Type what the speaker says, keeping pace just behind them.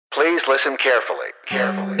Please listen carefully,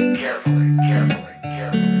 carefully, carefully, carefully,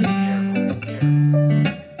 carefully, carefully,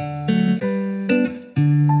 carefully.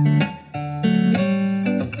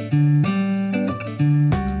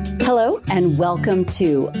 Hello, and welcome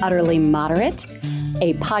to Utterly Moderate,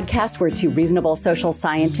 a podcast where two reasonable social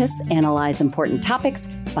scientists analyze important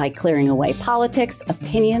topics by clearing away politics,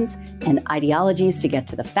 opinions, and ideologies to get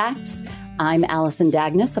to the facts. I'm Allison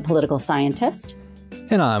Dagnes, a political scientist.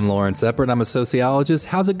 And I'm Lawrence Eppert. I'm a sociologist.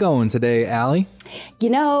 How's it going today, Allie? You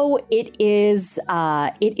know, it is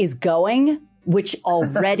going, which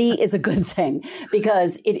already is a good thing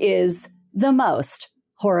because it is the most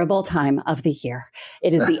horrible time of the year.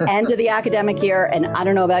 It is the end of the academic year, and I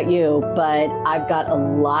don't know about you, but I've got a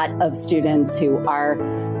lot of students who are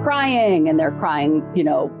crying, and they're crying,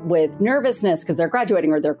 with nervousness because they're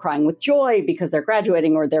graduating, or they're crying with joy because they're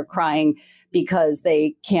graduating, or they're crying because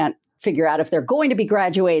they can't figure out if they're going to be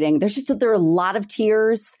graduating. There are a lot of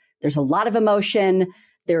tears. There's a lot of emotion.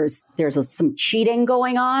 There's some cheating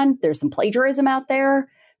going on. There's some plagiarism out there.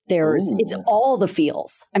 It's all the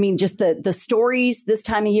feels. I mean, just the stories this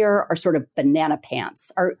time of year are sort of banana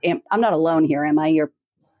pants. I'm not alone here, am I? You're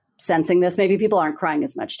sensing this. Maybe people aren't crying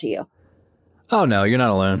as much to you. Oh, no, you're not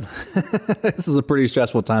alone. This is a pretty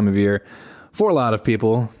stressful time of year for a lot of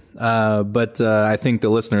people. But I think the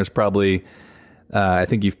listeners probably, I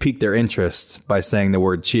think you've piqued their interest by saying the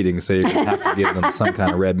word cheating. So you're going to have to give them some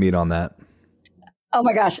kind of red meat on that. Oh,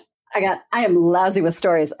 my gosh. I am lousy with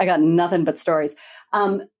stories. I got nothing but stories.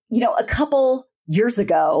 A couple years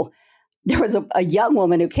ago, there was a young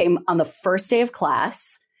woman who came on the first day of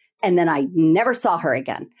class, and then I never saw her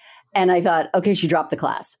again. And I thought, okay, she dropped the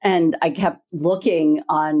class. And I kept looking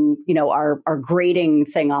on, our grading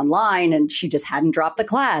thing online, and she just hadn't dropped the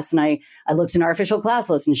class. And I looked in our official class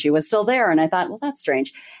list, and she was still there. And I thought, well, that's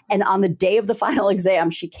strange. And on the day of the final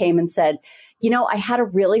exam, she came and said, I had a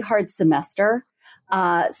really hard semester.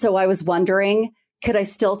 So I was wondering, could I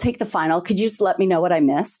still take the final? Could you just let me know what I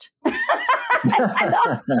missed? I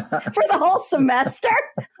thought, for the whole semester?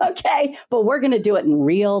 Okay, but we're going to do it in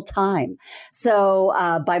real time. So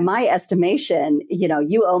by my estimation,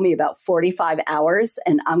 you owe me about 45 hours,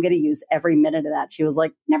 and I'm going to use every minute of that. She was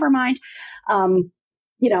like, never mind. And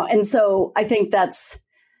so I think that's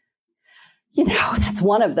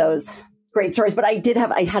one of those great stories. But I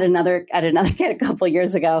had another kid a couple of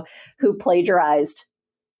years ago who plagiarized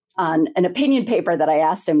on an opinion paper that I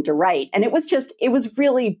asked him to write. And it was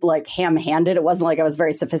really like ham-handed. It wasn't like I was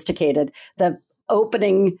very sophisticated. The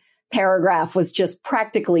opening paragraph was just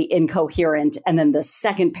practically incoherent. And then the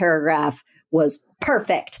second paragraph was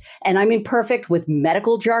perfect. And I mean perfect with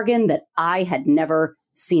medical jargon that I had never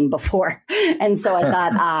seen before. And so I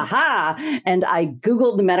thought, aha. And I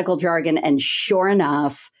Googled the medical jargon, and sure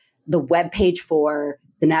enough, the webpage for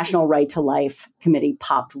the National Right to Life Committee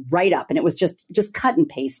popped right up, and it was just cut and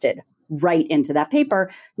pasted right into that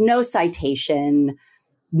paper. No citation,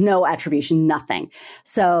 no attribution, nothing.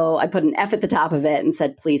 So I put an F at the top of it and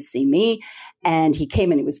said, please see me. And he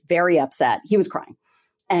came in, he was very upset. He was crying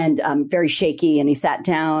and very shaky. And he sat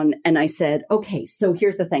down, and I said, okay, so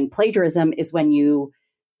here's the thing. Plagiarism is when you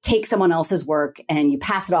take someone else's work and you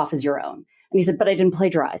pass it off as your own. And he said, but I didn't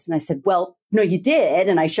plagiarize. And I said, well, no, you did.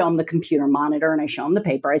 And I show him the computer monitor, and I show him the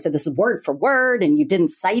paper. I said, this is word for word, and you didn't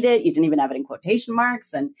cite it. You didn't even have it in quotation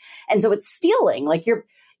marks. And so it's stealing. Like you're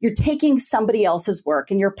taking somebody else's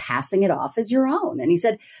work and you're passing it off as your own. And he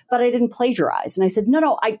said, but I didn't plagiarize. And I said,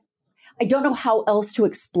 no, I don't know how else to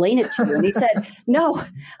explain it to you. And he said, no,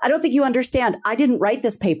 I don't think you understand. I didn't write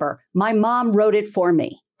this paper. My mom wrote it for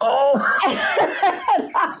me. Oh,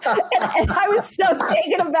 and I was so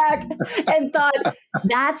taken aback and thought,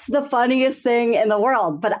 that's the funniest thing in the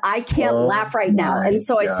world, but I can't laugh right now. And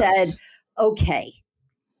so I said, okay,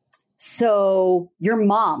 so your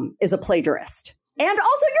mom is a plagiarist. And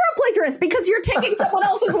also you're a plagiarist because you're taking someone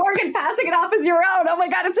else's work and passing it off as your own. Oh my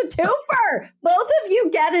God, it's a twofer. Both of you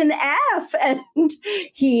get an F. And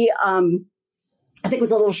he, I think was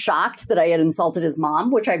a little shocked that I had insulted his mom,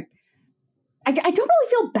 which I don't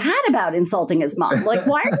really feel bad about insulting his mom. Like,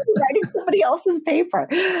 why are you writing somebody else's paper?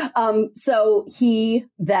 So he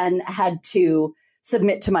then had to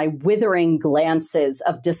submit to my withering glances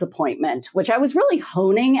of disappointment, which I was really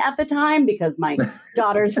honing at the time because my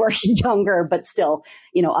daughters were younger, but still,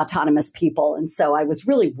 autonomous people. And so I was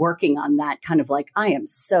really working on that kind of like, I am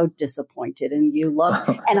so disappointed in you, look.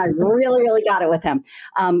 And I really, really got it with him.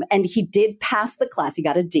 And he did pass the class. He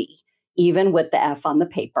got a D. Even with the F on the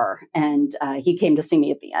paper. And he came to see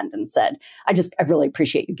me at the end and said, I really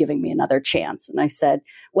appreciate you giving me another chance. And I said,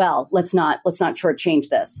 well, let's not shortchange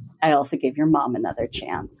this. I also gave your mom another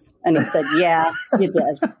chance. And he said, yeah, you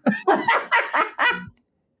did.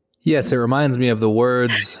 Yes, it reminds me of the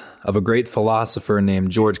words of a great philosopher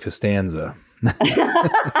named George Costanza,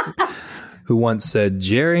 who once said,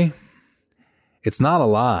 Jerry, it's not a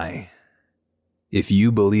lie if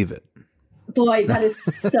you believe it. Boy, that is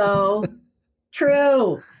so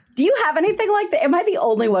true. Do you have anything like that? Am I the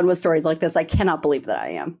only one with stories like this? I cannot believe that I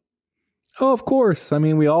am. Oh, of course. I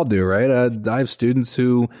mean, we all do, right? I have students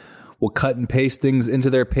who will cut and paste things into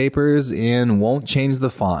their papers and won't change the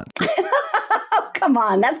font. Oh, come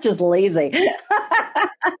on. That's just lazy.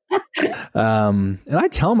 And I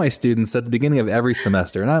tell my students at the beginning of every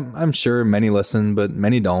semester, and I'm sure many listen, but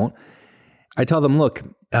many don't. I tell them, look,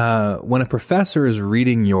 when a professor is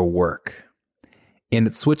reading your work and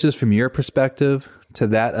it switches from your perspective to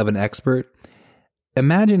that of an expert,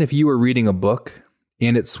 imagine if you were reading a book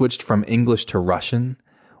and it switched from English to Russian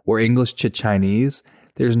or English to Chinese.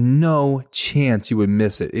 There's no chance you would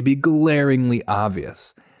miss it. It'd be glaringly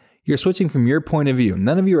obvious. You're switching from your point of view.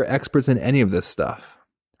 None of you are experts in any of this stuff,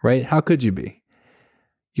 right? How could you be?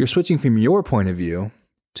 You're switching from your point of view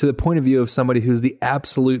to the point of view of somebody who's the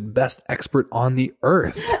absolute best expert on the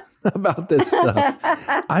earth about this stuff.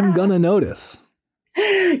 I'm going to notice.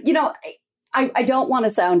 You know, I don't want to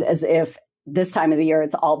sound as if this time of the year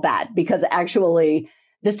it's all bad, because actually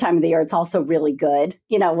this time of the year it's also really good.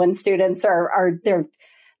 You know, when students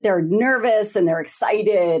they're nervous and they're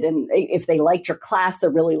excited, and if they liked your class, they're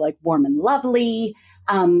really like warm and lovely.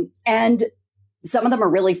 And some of them are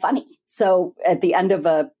really funny. So at the end of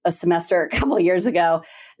a semester a couple of years ago,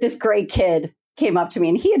 this great kid came up to me,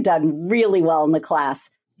 and he had done really well in the class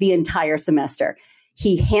the entire semester.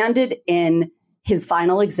 He handed in his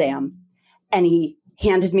final exam, and he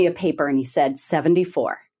handed me a paper, and he said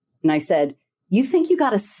 74. And I said, you think you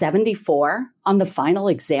got a 74 on the final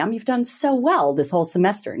exam? You've done so well this whole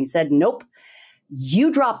semester. And he said, nope.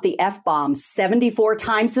 You dropped the F-bomb 74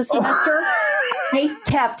 times this semester. I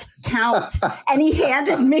kept count. And he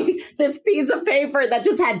handed me this piece of paper that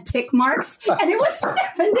just had tick marks, and it was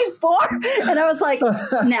 74. And I was like,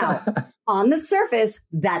 now, on the surface,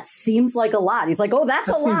 that seems like a lot. He's like, oh, that's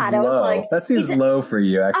a lot. I was like, that seems low for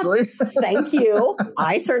you, actually. Thank you.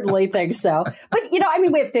 I certainly think so. But, you know, I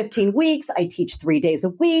mean, we have 15 weeks. I teach 3 days a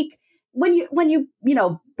week. When you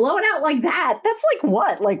blow it out like that, that's like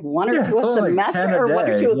what? Like one or two a semester, like or one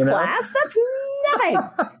or two a know? class? That's nothing.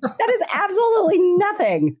 That is absolutely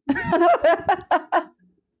nothing.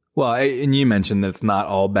 Well, and you mentioned that it's not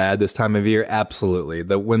all bad this time of year. Absolutely.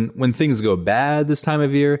 That when things go bad this time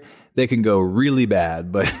of year, they can go really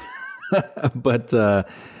bad. But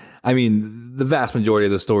I mean, the vast majority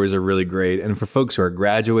of the stories are really great. And for folks who are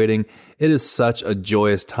graduating, it is such a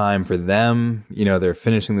joyous time for them. You know, they're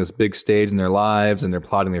finishing this big stage in their lives and they're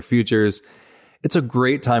plotting their futures. It's a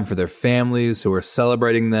great time for their families who are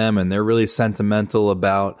celebrating them, and they're really sentimental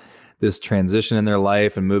about this transition in their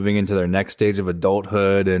life and moving into their next stage of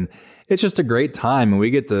adulthood. And it's just a great time. And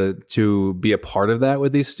we get to be a part of that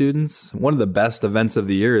with these students. One of the best events of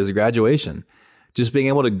the year is graduation. Just being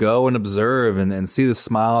able to go and observe and see the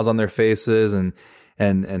smiles on their faces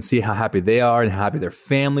and see how happy they are and how happy their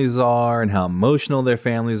families are and how emotional their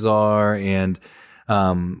families are. And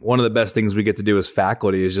one of the best things we get to do as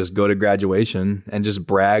faculty is just go to graduation and just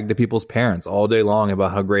brag to people's parents all day long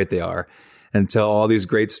about how great they are and tell all these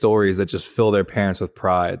great stories that just fill their parents with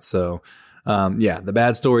pride. So, the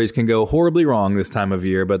bad stories can go horribly wrong this time of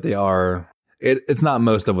year, but it's not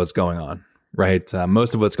most of what's going on, right?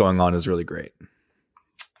 Most of what's going on is really great.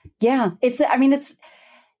 Yeah, it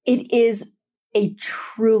is a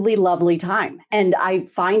truly lovely time. And I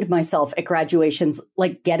find myself at graduations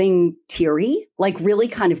like getting teary, like really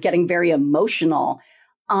kind of getting very emotional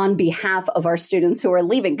on behalf of our students who are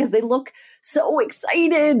leaving, because they look so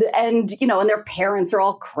excited, and, you know, and their parents are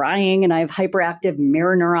all crying, and I have hyperactive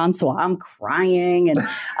mirror neurons, so I'm crying and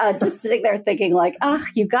just sitting there thinking like,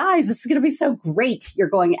 you guys, this is going to be so great. You're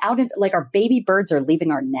going out into, like, our baby birds are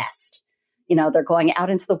leaving our nest. You know, they're going out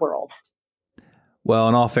into the world. Well,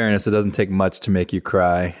 in all fairness, it doesn't take much to make you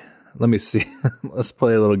cry. Let me see. Let's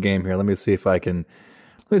play a little game here. Let me see if I can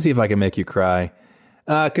make you cry.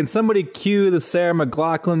 Can somebody cue the Sarah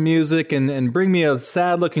McLachlan music and bring me a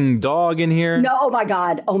sad-looking dog in here? No, oh my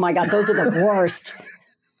God. Those are the worst.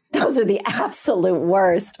 Those are the absolute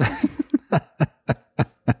worst.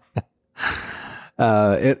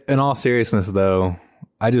 In all seriousness, though,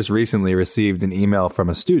 I just recently received an email from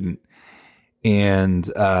a student, and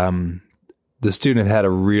the student had a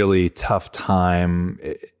really tough time.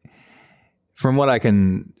 From what I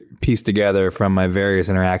can piece together from my various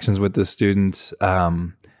interactions with this student,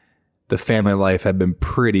 the family life had been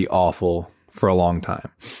pretty awful for a long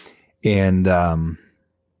time. And the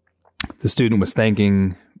student was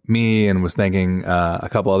thanking me and was thanking a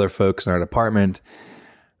couple other folks in our department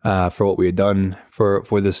for what we had done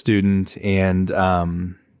for this student, and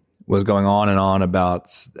was going on and on about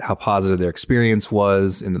how positive their experience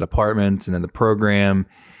was in the department and in the program.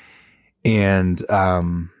 And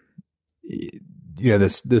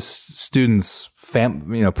this student's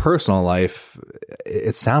personal life,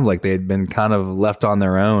 it sounds like they had been kind of left on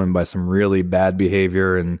their own by some really bad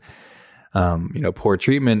behavior and poor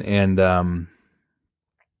treatment, and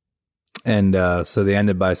so they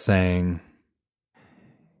ended by saying,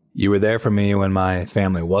 "You were there for me when my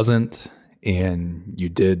family wasn't, and you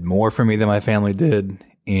did more for me than my family did,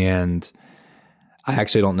 and I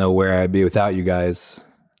actually don't know where I'd be without you guys.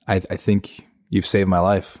 I think you've saved my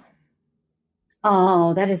life."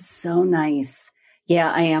 Oh, that is so nice.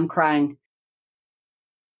 Yeah, I am crying.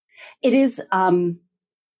 It is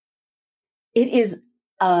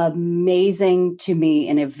amazing to me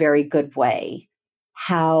in a very good way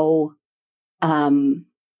how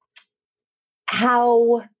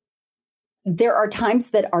there are times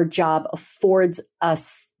that our job affords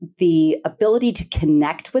us the ability to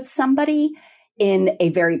connect with somebody in a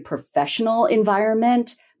very professional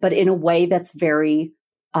environment, but in a way that's very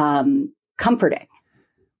comforting.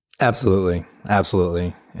 Absolutely.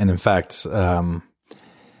 Absolutely. And in fact, I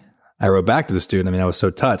wrote back to the student. I mean, I was so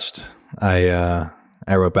touched. I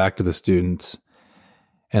wrote back to the student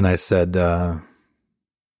and I said,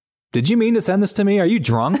 "Did you mean to send this to me? Are you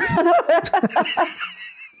drunk?"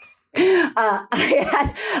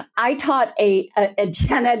 I taught a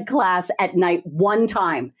gen ed class at night one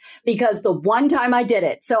time, because the one time I did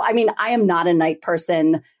it. So, I mean, I am not a night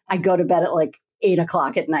person. I go to bed at like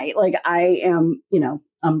 8:00 at night. Like I am,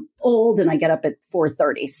 I'm old and I get up at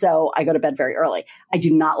 4:30. So I go to bed very early. I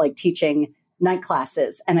do not like teaching night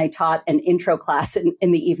classes. And I taught an intro class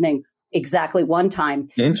in the evening exactly one time.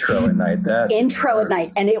 Intro at night. Intro at night.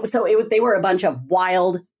 And they were a bunch of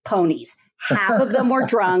wild ponies. Half of them were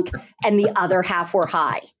drunk and the other half were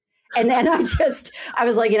high. And then I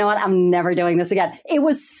was like, you know what? I'm never doing this again. It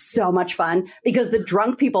was so much fun because the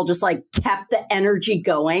drunk people just like kept the energy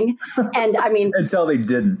going. And I mean, until they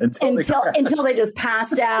didn't, until they just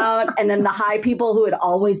passed out. And then the high people who had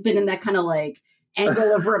always been in that kind of like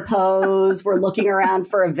angle of repose were looking around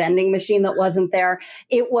for a vending machine that wasn't there.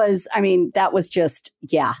 It was, I mean, that was just,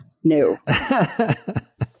 no.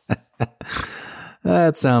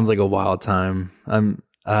 That sounds like a wild time.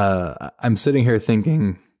 I'm sitting here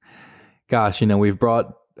thinking, gosh, we've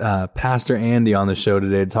brought Pastor Andy on the show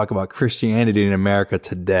today to talk about Christianity in America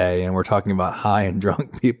today, and we're talking about high and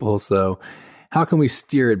drunk people. So how can we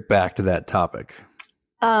steer it back to that topic?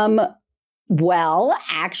 Well,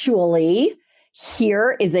 actually,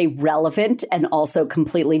 here is a relevant and also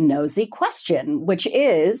completely nosy question, which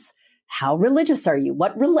is, how religious are you? I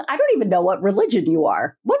don't even know what religion you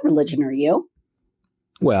are. What religion are you?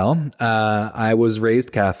 Well, I was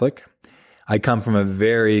raised Catholic. I come from a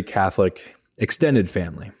very Catholic extended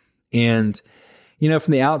family. And,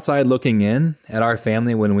 from the outside looking in at our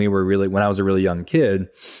family when I was a really young kid,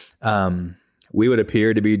 we would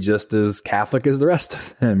appear to be just as Catholic as the rest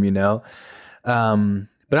of them,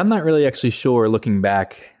 But I'm not really actually sure, looking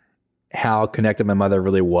back, how connected my mother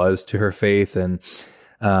really was to her faith and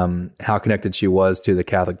how connected she was to the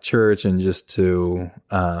Catholic Church and just to,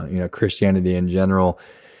 Christianity in general.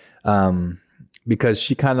 Because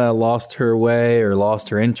she kind of lost her way or lost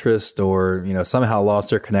her interest or, somehow lost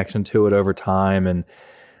her connection to it over time. And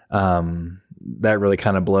that really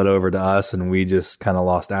kind of bled over to us, and we just kind of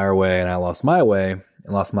lost our way, and I lost my way and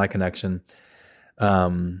lost my connection.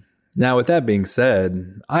 Now, with that being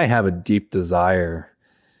said, I have a deep desire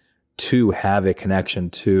to have a connection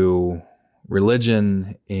to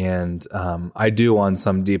religion, and I do on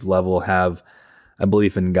some deep level have a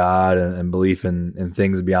belief in God and belief in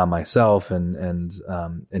things beyond myself, and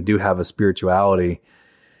do have a spirituality.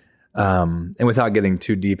 And without getting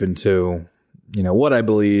too deep into, what I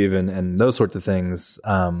believe and those sorts of things,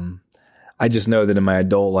 I just know that in my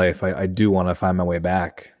adult life, I do want to find my way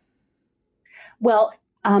back. Well,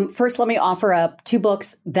 first, let me offer up 2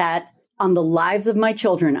 books that on the lives of my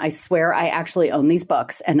children, I swear I actually own these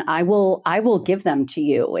books, and I will give them to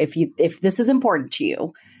you. If this is important to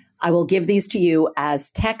you, I will give these to you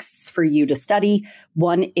as texts for you to study.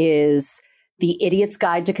 One is The Idiot's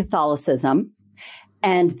Guide to Catholicism,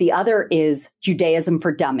 and the other is Judaism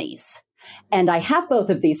for Dummies. And I have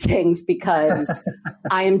both of these things because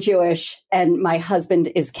I am Jewish and my husband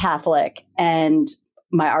is Catholic, and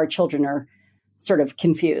our children are sort of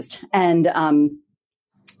confused. And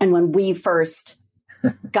when we first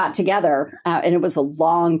got together, and it was a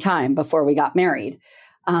long time before we got married,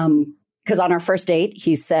 because on our first date,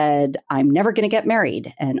 he said, I'm never going to get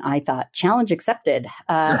married. And I thought, challenge accepted.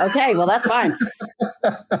 Okay, well, that's fine.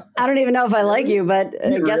 I don't even know if I like you, but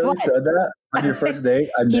You guess really what? said that on your first date?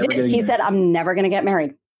 I'm He never did. getting He married. said, I'm never going to get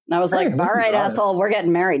married. And I was like, Hey, all right, asshole, we're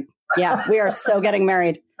getting married. Yeah, we are so getting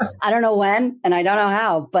married. I don't know when and I don't know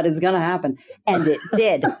how, but it's going to happen. And it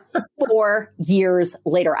did. 4 years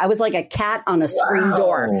later. I was like a cat on a screen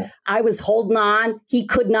door. I was holding on. He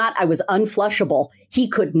could not. I was unflushable. He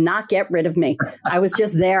could not get rid of me. I was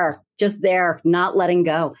just there, not letting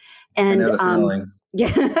go. And I know the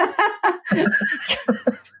feeling.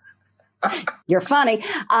 You're funny.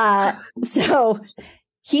 So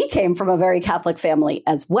he came from a very Catholic family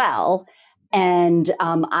as well. And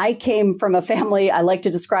I came from a family, I like to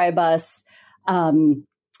describe us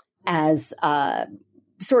as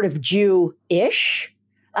sort of Jew-ish.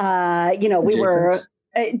 We were, we were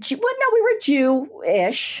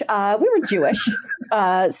Jew-ish. We were Jewish.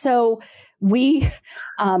 So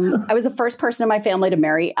I was the first person in my family to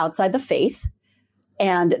marry outside the faith.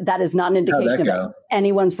 And that is not an indication of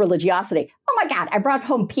anyone's religiosity. Oh my God, I brought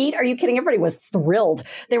home Pete. Are you kidding? Everybody was thrilled.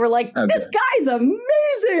 They were like, this guy's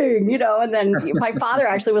amazing, and then my father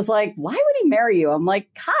actually was like, why would he marry you? I'm like,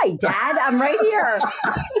 hi, Dad, I'm right here.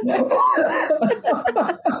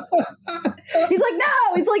 He's like,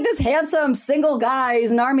 no, he's like this handsome single guy. He's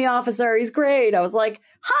an army officer. He's great. I was like,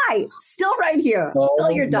 hi, still right here. Still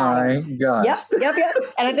your daughter. My gosh. Yep.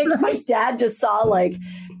 And I think my dad just saw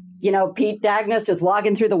Pete Dagnus just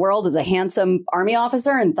walking through the world as a handsome army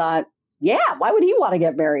officer and thought, yeah, why would he want to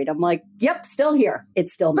get married? I'm like, yep, still here.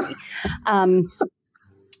 It's still me.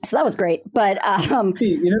 So that was great. But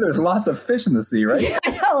Pete, there's lots of fish in the sea, right?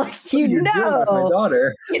 I know, my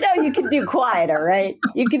daughter. You can do quieter, right?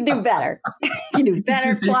 You can do better. You can do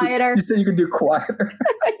better, quieter. You said you can do quieter.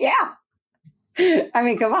 Yeah. I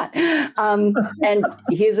mean, come on. And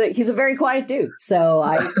he's a very quiet dude. So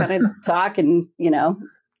I kind of talk and,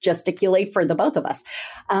 gesticulate for the both of us.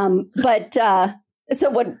 So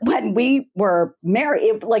when we were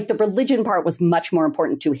married, the religion part was much more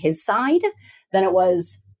important to his side than it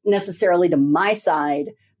was necessarily to my side.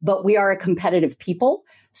 But we are a competitive people.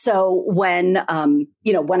 So when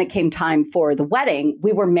it came time for the wedding,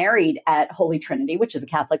 we were married at Holy Trinity, which is a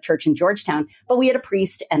Catholic church in Georgetown, but we had a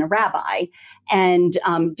priest and a rabbi and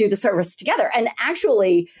do the service together. And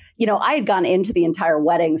actually, I had gone into the entire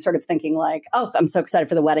wedding sort of thinking like, oh, I'm so excited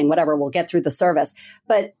for the wedding, whatever, we'll get through the service.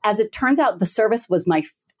 But as it turns out, the service was my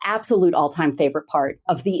absolute all-time favorite part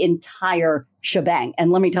of the entire shebang.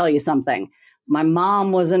 And let me tell you something. My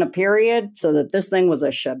mom was in a period, so that this thing was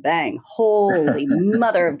a shebang. Holy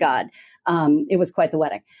mother of God. It was quite the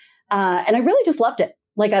wedding. And I really just loved it.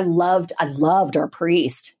 I loved our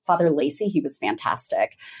priest, Father Lacey. He was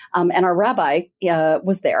fantastic. And our rabbi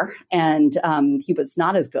was there, and he was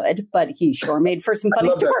not as good, but he sure made for some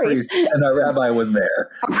funny stories. And our rabbi was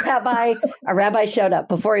there. Our rabbi showed up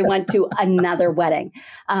before he went to another wedding.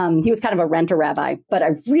 He was kind of a rent-a-rabbi, but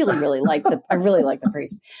I really, really liked the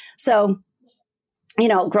priest. So,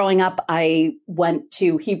 growing up, I went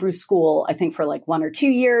to Hebrew school, I think for 1 or 2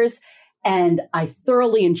 years, and I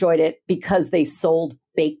thoroughly enjoyed it because they sold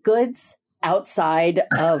baked goods outside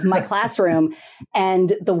of my classroom.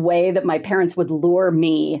 And the way that my parents would lure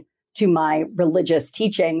me to my religious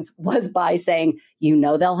teachings was by saying,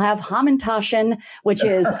 they'll have Hamantaschen, which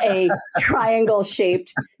is a triangle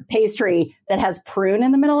shaped pastry that has prune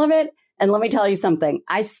in the middle of it. And let me tell you something,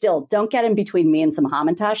 I still don't get in between me and some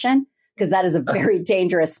Hamantaschen, because that is a very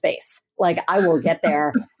dangerous space. I will get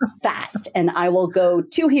there fast, and I will go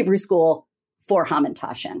to Hebrew school for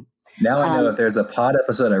Hamantaschen. Now I know if there's a pod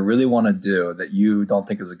episode I really want to do that you don't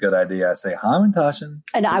think is a good idea, I say Hamantaschen.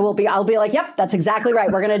 And I'll be like, yep, that's exactly right.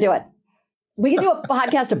 We're going to do it. We could do a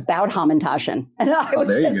podcast about Hamantaschen. And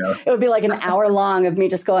it would be an hour long of me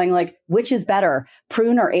just going which is better,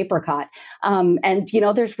 prune or apricot?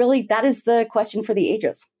 There's really, that is the question for the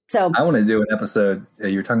ages. So I want to do an episode.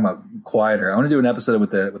 You were talking about quieter. I want to do an episode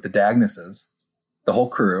with the Dagnuses, the whole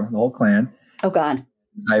crew, the whole clan. Oh God.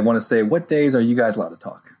 I want to say, what days are you guys allowed to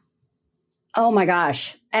talk? Oh my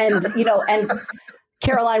gosh. And, and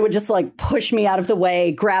Caroline would just push me out of the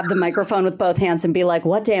way, grab the microphone with both hands and be like,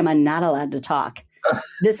 what day am I not allowed to talk?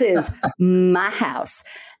 This is my house.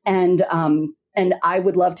 And I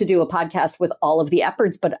would love to do a podcast with all of the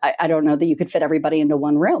efforts, but I don't know that you could fit everybody into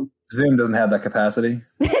one room. Zoom doesn't have that capacity.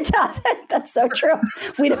 It doesn't. That's so true.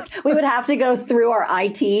 We would have to go through our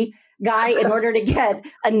IT guy in order to get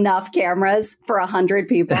enough cameras for 100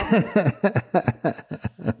 people.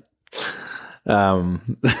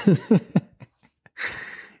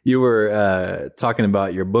 You were talking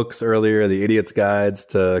about your books earlier, The Idiot's Guides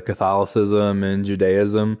to Catholicism and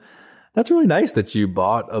Judaism. That's really nice that you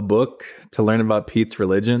bought a book to learn about Pete's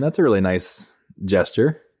religion. That's a really nice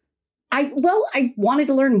gesture. I wanted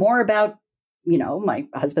to learn more about, my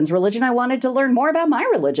husband's religion. I wanted to learn more about my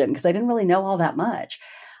religion because I didn't really know all that much.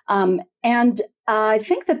 And I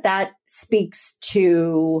think that speaks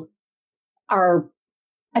to our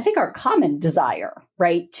common desire,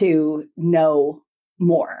 right, to know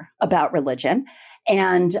more about religion.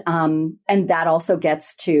 And that also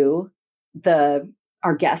gets to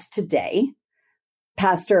our guest today,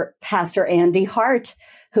 Pastor Andy Hart,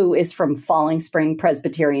 who is from Falling Spring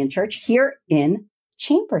Presbyterian Church here in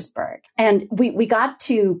Chambersburg. And we got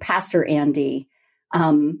to Pastor Andy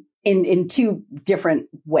in two different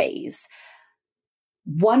ways.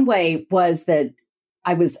 One way was that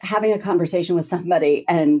I was having a conversation with somebody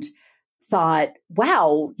and thought,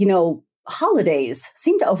 wow, holidays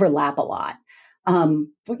seem to overlap a lot.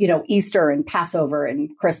 Easter and Passover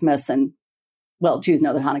and Christmas and, well, Jews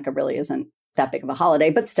know that Hanukkah really isn't that big of a holiday,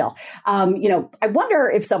 but still, I wonder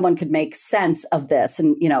if someone could make sense of this.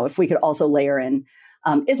 And, if we could also layer in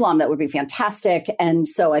Islam, that would be fantastic. And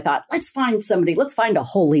so I thought, let's find a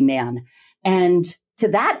holy man. And to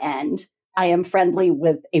that end, I am friendly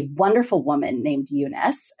with a wonderful woman named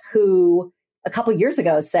Eunice, who a couple years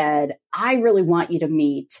ago said, I really want you to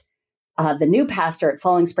meet the new pastor at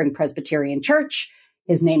Falling Spring Presbyterian Church.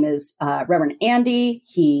 His name is Reverend Andy.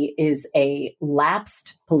 He is a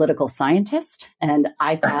lapsed political scientist. And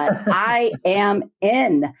I thought, I am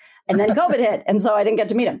in. And then COVID hit. And so I didn't get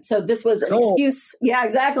to meet him. So this was an excuse. Yeah,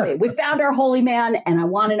 exactly. We found our holy man and I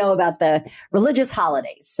want to know about the religious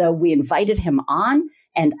holidays. So we invited him on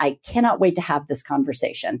and I cannot wait to have this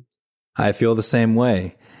conversation. I feel the same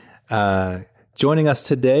way. Joining us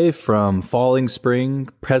today from Falling Spring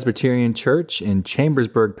Presbyterian Church in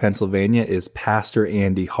Chambersburg, Pennsylvania is Pastor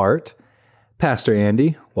Andy Hart. Pastor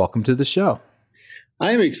Andy, welcome to the show.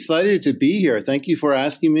 I am excited to be here. Thank you for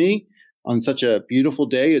asking me on such a beautiful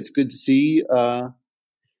day. It's good to see the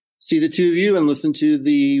two of you and listen to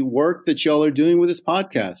the work that y'all are doing with this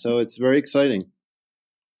podcast. So it's very exciting.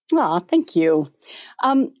 Oh, thank you.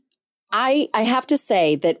 I have to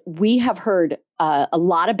say that we have heard a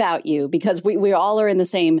lot about you because we all are in the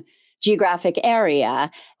same geographic area.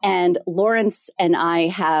 And Lawrence and I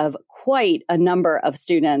have quite a number of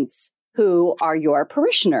students who are your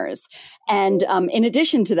parishioners. And in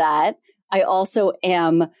addition to that, I also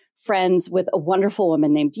am friends with a wonderful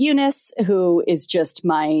woman named Eunice, who is just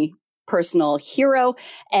my personal hero.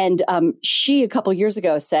 And she, a couple years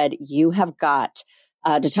ago, said, you have got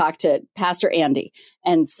to talk to Pastor Andy.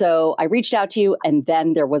 And so I reached out to you, and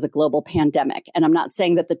then there was a global pandemic. And I'm not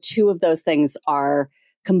saying that the two of those things are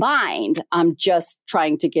combined. I'm just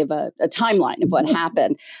trying to give a timeline of what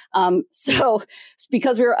happened. So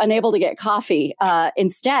because we were unable to get coffee,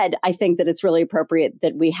 instead, I think that it's really appropriate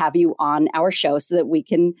that we have you on our show so that we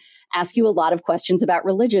can ask you a lot of questions about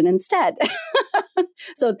religion instead.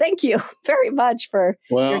 So thank you very much for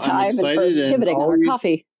your time and for pivoting on our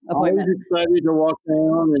coffee appointment. Always excited to walk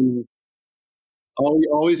down and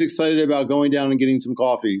always excited about going down and getting some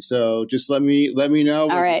coffee. So just let me know.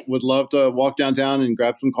 All right. Would love to walk downtown and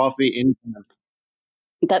grab some coffee anytime.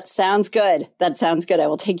 That sounds good. I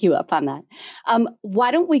will take you up on that.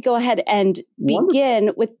 Why don't we go ahead and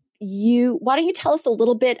begin with you? Why don't you tell us a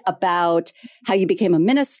little bit about how you became a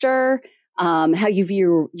minister, how you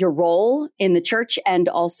view your role in the church and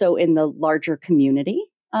also in the larger community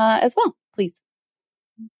as well, please.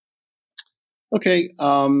 Okay.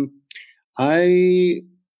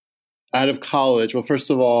 Out of college, well, first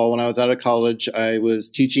of all, when I was out of college, I was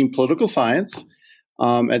teaching political science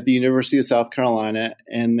at the University of South Carolina.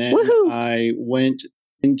 And then I went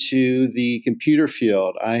into the computer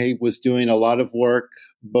field. I was doing a lot of work,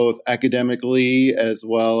 both academically as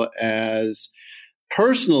well as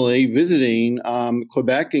personally, visiting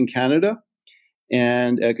Quebec in Canada.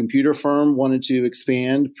 And a computer firm wanted to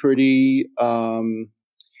expand pretty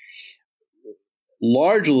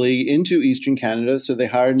largely into Eastern Canada. So they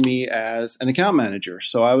hired me as an account manager.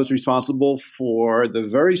 So I was responsible for the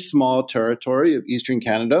very small territory of Eastern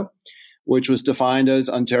Canada, which was defined as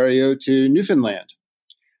Ontario to Newfoundland.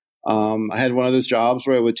 I had one of those jobs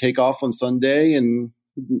where I would take off on Sunday and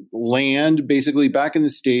land basically back in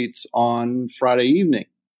the States on Friday evening.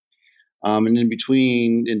 And in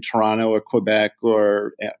between in Toronto or Quebec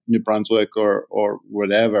or New Brunswick or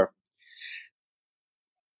whatever.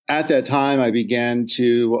 At that time, I began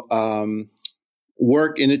to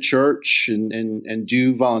work in a church and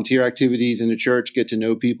do volunteer activities in a church, get to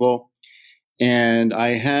know people. And I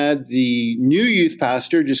had the new youth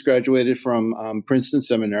pastor, just graduated from Princeton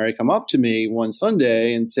Seminary, come up to me one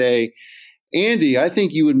Sunday and say, Andy, I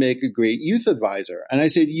think you would make a great youth advisor. And I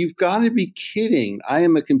said, you've got to be kidding. I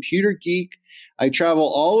am a computer geek. I travel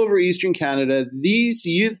all over Eastern Canada. These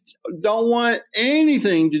youth don't want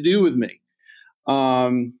anything to do with me.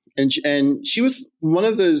 And she was one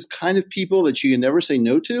of those kind of people that you can never say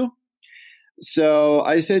no to. So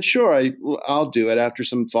I said, sure, I'll do it after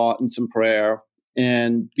some thought and some prayer,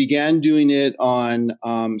 and began doing it on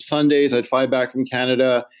Sundays. I'd fly back from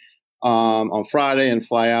Canada on Friday and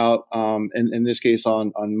fly out, in this case,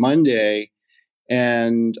 on Monday.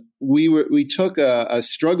 And we took a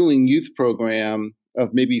struggling youth program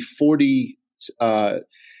of maybe 40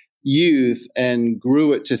 youth and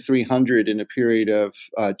grew it to 300 in a period of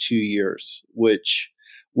 2 years, which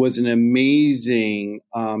was an amazing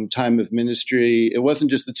time of ministry. It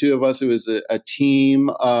wasn't just the two of us. It was a team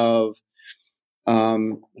of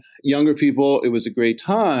younger people. It was a great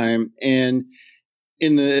time. And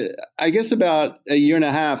I guess about a year and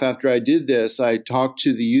a half after I did this, I talked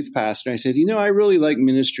to the youth pastor. And I said, I really like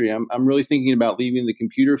ministry. I'm really thinking about leaving the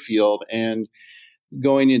computer field and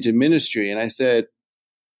going into ministry. And I said,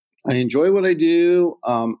 I enjoy what I do.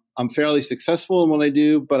 I'm fairly successful in what I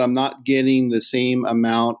do, but I'm not getting the same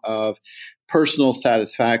amount of personal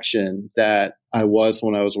satisfaction that I was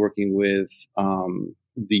when I was working with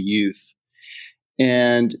the youth.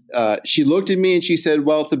 And she looked at me and she said,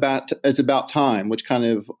 well, it's about time, which kind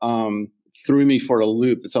of threw me for a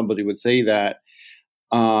loop that somebody would say that.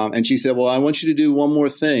 And she said, well, I want you to do one more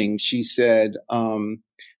thing. She said,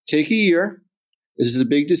 take a year. This is a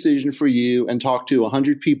big decision for you, and talk to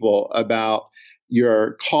 100 people about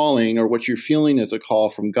your calling or what you're feeling as a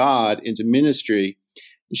call from God into ministry.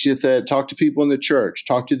 She said, talk to people in the church,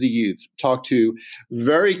 talk to the youth, talk to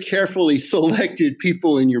very carefully selected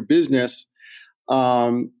people in your business,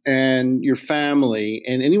 and your family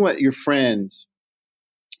and your friends.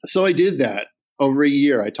 So I did that over a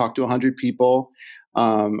year. I talked to 100 people.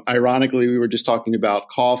 Ironically, we were just talking about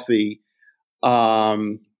coffee.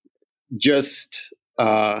 Drank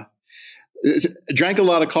a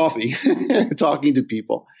lot of coffee talking to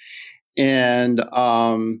people. And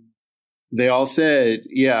they all said,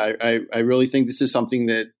 yeah, I really think this is something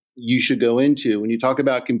that you should go into. When you talk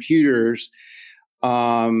about computers,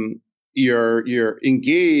 you're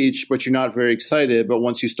engaged, but you're not very excited. But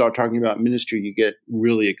once you start talking about ministry, you get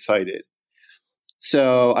really excited.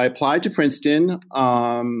 So I applied to Princeton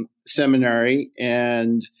Seminary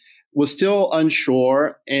and was still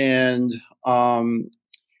unsure. And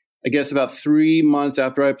I guess about 3 months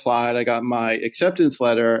after I applied, I got my acceptance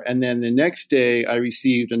letter. And then the next day, I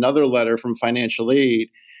received another letter from financial aid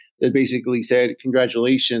that basically said,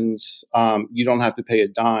 congratulations, you don't have to pay a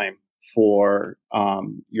dime for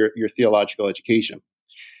your theological education.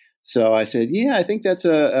 So I said, yeah, I think that's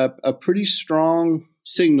a pretty strong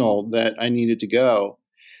signal that I needed to go.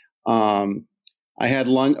 I had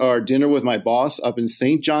lunch or dinner with my boss up in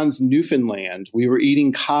St. John's, Newfoundland. We were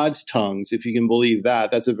eating cod's tongues, if you can believe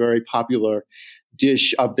that. That's a very popular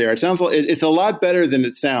dish up there. It sounds like it's a lot better than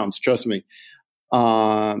it sounds, trust me.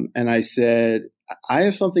 And I said, I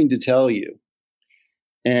have something to tell you.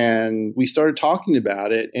 And we started talking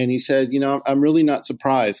about it. And he said, I'm really not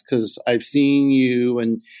surprised because I've seen you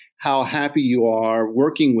and how happy you are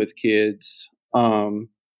working with kids.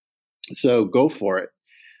 So go for it.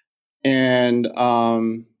 And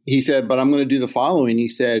he said, but I'm going to do the following. He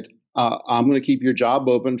said, I'm going to keep your job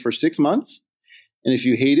open for 6 months. And if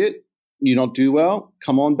you hate it, you don't do well,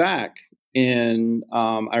 come on back. And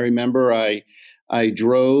I remember I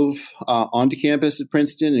drove onto campus at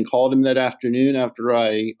Princeton and called him that afternoon after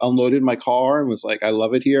I unloaded my car and was like, I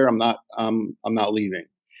love it here. I'm not leaving.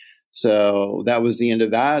 So that was the end of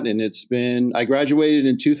that. And I graduated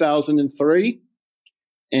in 2003.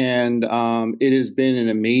 And it has been an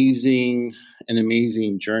amazing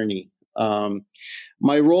journey.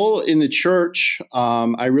 My role in the church,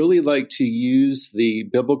 I really like to use the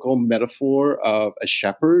biblical metaphor of a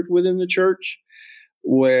shepherd within the church,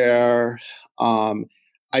 where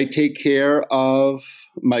I take care of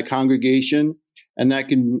my congregation, and that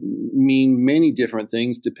can mean many different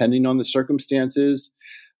things depending on the circumstances.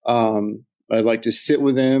 I like to sit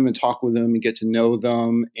with them and talk with them and get to know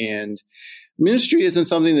them. And ministry isn't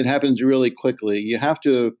something that happens really quickly. You have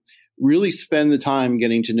to really spend the time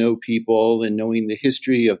getting to know people and knowing the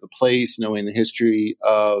history of the place, knowing the history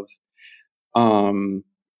of the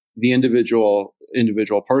individual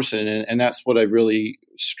person. And that's what I really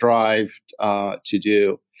strive to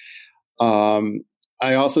do.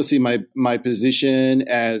 I also see my position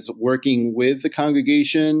as working with the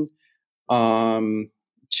congregation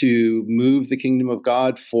to move the kingdom of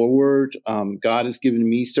God forward. God has given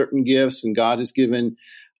me certain gifts, and God has given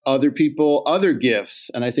other people, other gifts.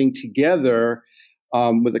 And I think together,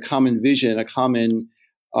 with a common vision, a common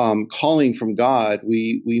calling from God,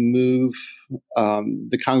 we move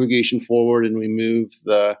the congregation forward, and we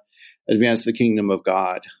advance the kingdom of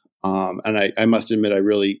God. And I must admit, I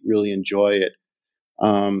really, really enjoy it.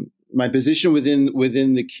 My position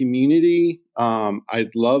within the community, I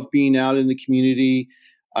love being out in the community.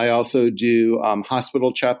 I also do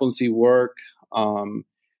hospital chaplaincy work,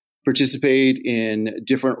 participate in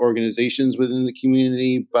different organizations within the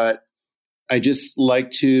community, but I just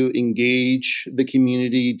like to engage the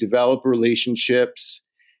community, develop relationships,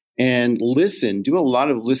 and listen, do a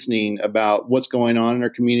lot of listening about what's going on in our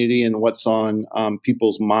community and what's on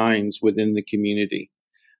people's minds within the community.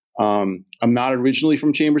 I'm not originally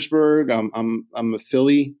from Chambersburg. I'm a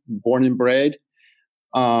Philly, born and bred.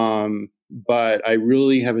 But I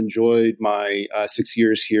really have enjoyed my 6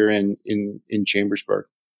 years here in Chambersburg.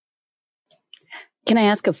 Can I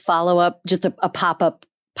ask a follow-up, just a pop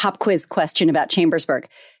quiz question about Chambersburg?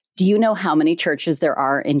 Do you know how many churches there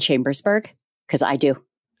are in Chambersburg? Because I do.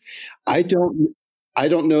 I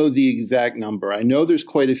don't know the exact number. I know there's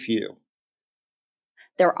quite a few.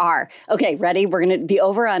 There are. Okay, ready? We're going to, the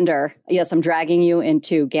over-under. Yes, I'm dragging you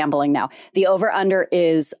into gambling now. The over-under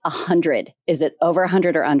is 100. Is it over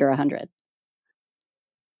 100 or under 100?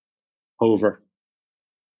 Over.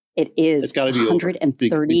 It is it's gotta be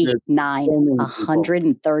 139.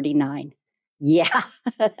 139. Yeah,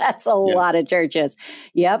 that's a lot of churches.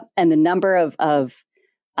 Yep. And the number of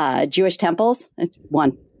Jewish temples, it's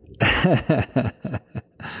 1.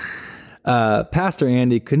 Pastor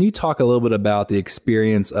Andy, can you talk a little bit about the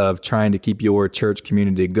experience of trying to keep your church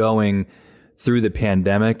community going through the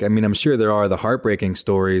pandemic? I mean, I'm sure there are the heartbreaking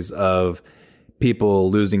stories of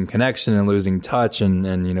people losing connection and losing touch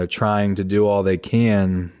and trying to do all they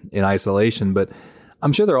can in isolation, but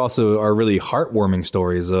I'm sure there also are really heartwarming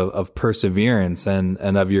stories of perseverance and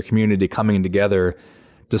of your community coming together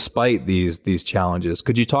despite these challenges.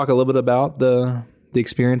 Could you talk a little bit about the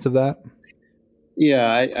experience of that?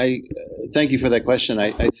 Yeah, I thank you for that question.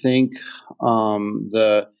 I think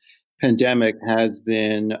the pandemic has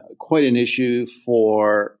been quite an issue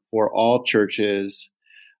for all churches.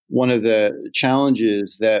 One of the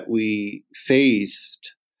challenges that we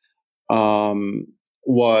faced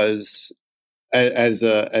was as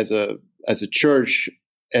a church,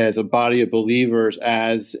 as a body of believers,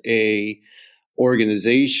 as a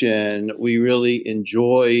organization, we really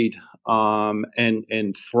enjoyed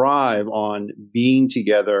and thrive on being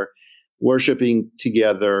together, worshiping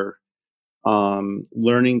together,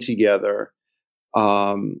 learning together,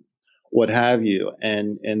 what have you.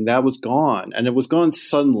 And that was gone. And it was gone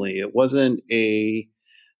suddenly. It wasn't a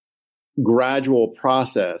gradual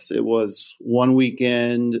process. It was one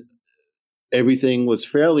weekend. Everything was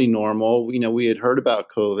fairly normal. We had heard about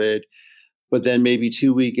COVID, but then maybe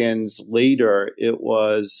 2 weekends later, it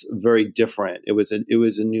was very different. It was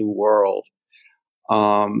a new world.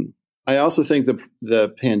 I also think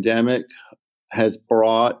the pandemic has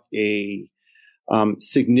brought a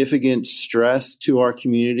significant stress to our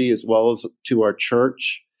community as well as to our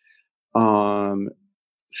church.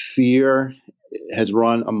 Fear has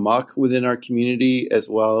run amok within our community as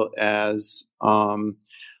well as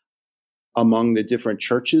among the different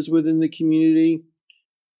churches within the community.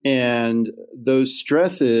 And those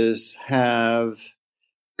stresses have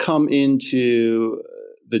come into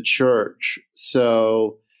the church.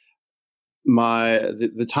 So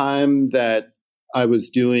the time that I was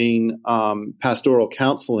doing pastoral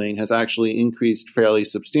counseling has actually increased fairly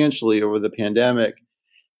substantially over the pandemic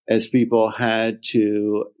as people had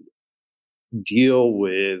to deal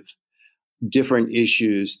with different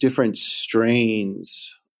issues, different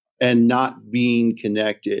strains, and not being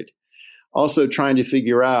connected. Also trying to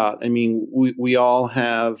figure out, we all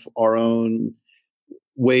have our own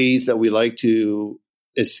ways that we like to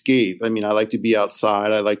escape. I like to be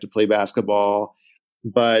outside. I like to play basketball,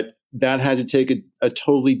 but that had to take a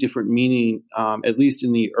totally different meaning, at least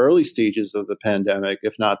in the early stages of the pandemic,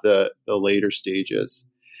 if not the later stages.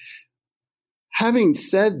 Having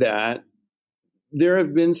said that, there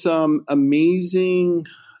have been some amazing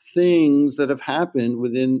things that have happened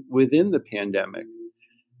within the pandemic.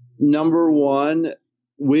 Number one,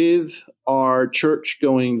 with our church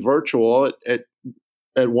going virtual,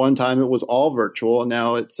 at one time it was all virtual.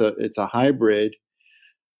 Now it's a hybrid.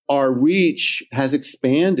 Our reach has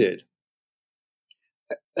expanded.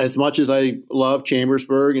 As much as I love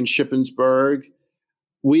Chambersburg and Shippensburg,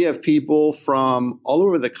 we have people from all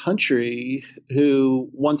over the country who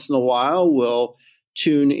once in a while will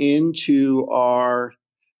tune into our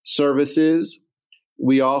services.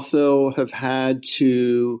 We also have had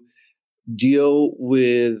to deal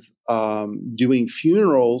with doing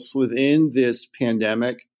funerals within this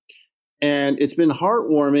pandemic. And it's been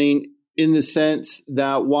heartwarming in the sense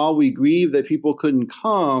that while we grieve that people couldn't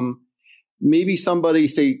come, maybe somebody,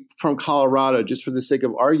 say, from Colorado, just for the sake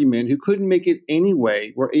of argument, who couldn't make it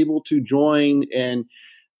anyway, were able to join and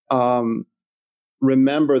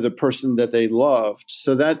remember the person that they loved.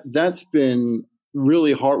 So that's been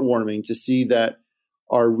really heartwarming to see that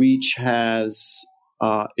our reach has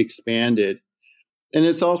expanded. And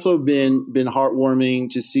it's also been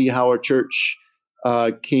heartwarming to see how our church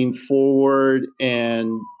came forward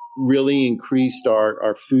and really increased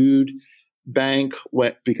our food bank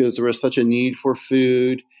because there was such a need for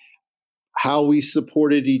food, how we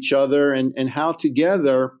supported each other, and how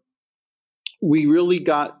together we really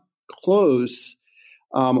got close,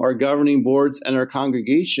 our governing boards and our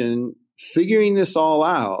congregation, figuring this all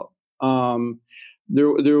out.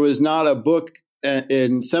 There was not a book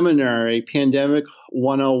in seminary, Pandemic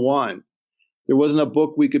 101. There wasn't a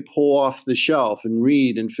book we could pull off the shelf and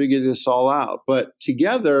read and figure this all out. But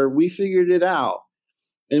together, we figured it out,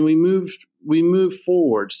 and we moved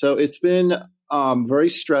forward. So it's been very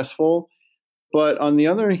stressful. But on the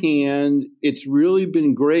other hand, it's really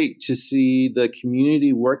been great to see the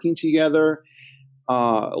community working together,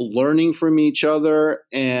 learning from each other,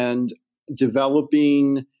 and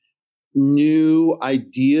developing new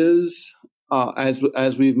ideas as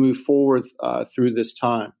we've moved forward through this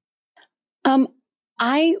time.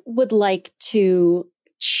 I would like to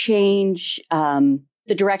change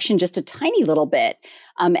the direction just a tiny little bit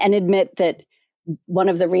and admit that one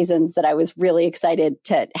of the reasons that I was really excited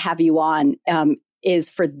to have you on is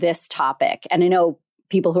for this topic. And I know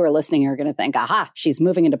people who are listening are going to think, aha, she's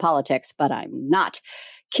moving into politics, but I'm not.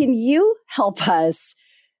 Can you help us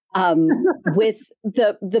with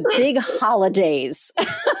the big holidays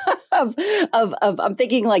of I'm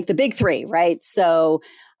thinking like the big three, right? So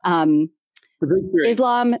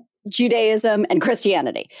Islam, Judaism, and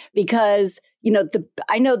Christianity, because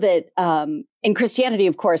I know that in Christianity,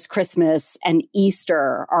 of course, Christmas and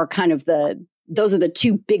Easter are kind of those are the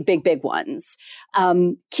two big ones.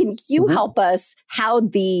 Can you help us how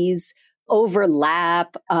these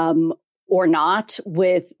overlap or not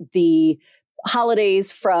with the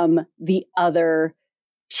holidays from the other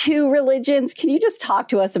two religions? Can you just talk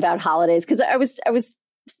to us about holidays? Because I was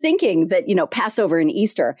thinking that, Passover and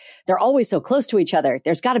Easter, they're always so close to each other.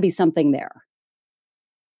 There's got to be something there.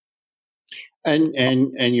 And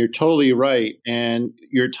you're totally right. And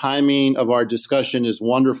your timing of our discussion is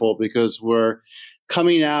wonderful because we're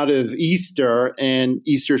coming out of Easter, and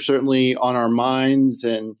Easter certainly on our minds,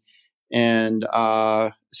 and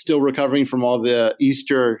still recovering from all the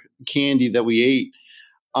Easter candy that we ate.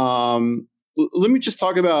 Let me just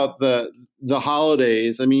talk about the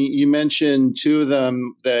holidays. I mean, you mentioned two of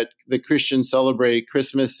them that the Christians celebrate,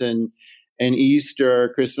 Christmas and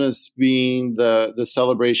Easter. Christmas being the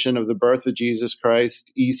celebration of the birth of Jesus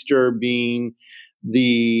Christ, Easter being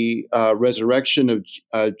the resurrection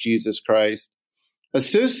of Jesus Christ.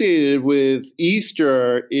 Associated with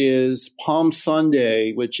Easter is Palm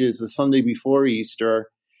Sunday, which is the Sunday before Easter,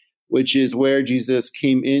 which is where Jesus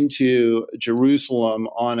came into Jerusalem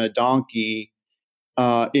on a donkey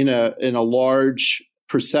in a large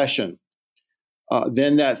procession.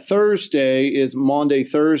 Then that Thursday is Maundy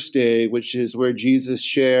Thursday, which is where Jesus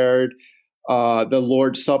shared the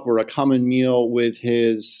Lord's Supper, a common meal with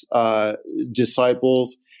his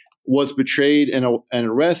disciples, was betrayed and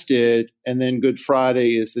arrested. And then Good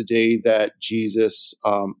Friday is the day that Jesus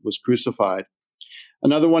was crucified.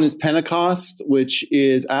 Another one is Pentecost, which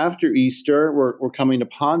is after Easter. We're coming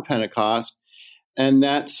upon Pentecost. And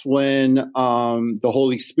that's when the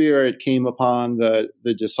Holy Spirit came upon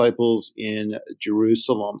the disciples in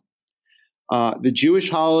Jerusalem. The Jewish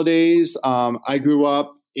holidays, I grew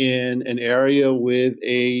up in an area with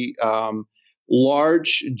a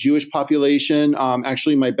large Jewish population.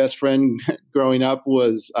 Actually, my best friend growing up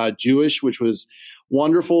was Jewish, which was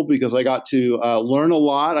wonderful because I got to learn a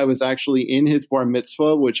lot. I was actually in his bar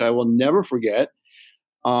mitzvah, which I will never forget.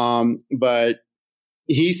 But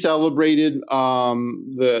he celebrated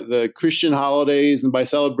the Christian holidays, and by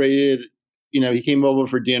celebrated, he came over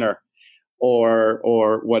for dinner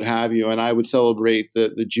or what have you, and I would celebrate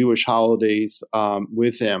the Jewish holidays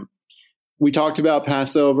with him. We talked about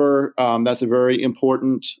Passover. That's a very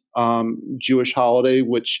important Jewish holiday,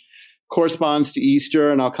 which corresponds to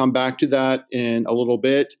Easter, and I'll come back to that in a little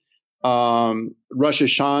bit. Rosh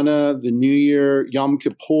Hashanah, the New Year, Yom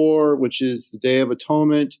Kippur, which is the Day of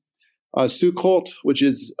Atonement, Sukkot, which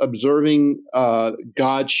is observing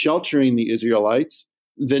God sheltering the Israelites.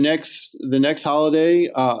 The next holiday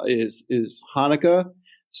is Hanukkah,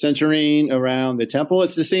 centering around the temple.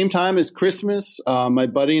 It's the same time as Christmas. My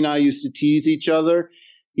buddy and I used to tease each other.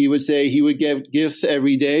 He would say he would give gifts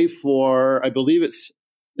every day for, I believe it's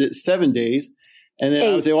 7 days. And then 8.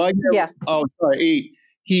 I would say, well, I get, Yeah. 8.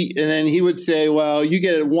 And then he would say, well, you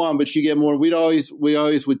get it 1, but you get more. We always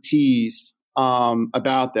would tease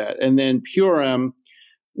about that. And then Purim,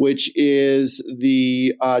 which is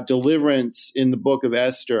the deliverance in the book of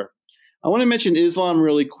Esther. I want to mention Islam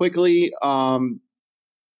really quickly.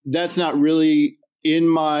 That's not really in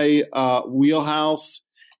my wheelhouse.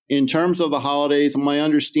 In terms of the holidays, my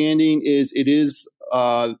understanding is it is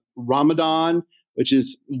Ramadan, which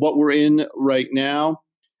is what we're in right now.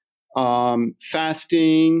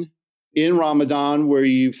 Fasting in Ramadan, where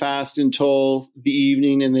you fast until the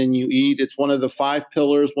evening and then you eat. It's one of the 5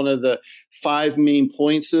 pillars, one of the 5 main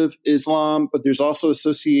points of Islam, but there's also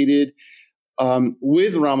associated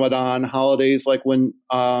with Ramadan holidays like when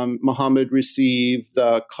Muhammad received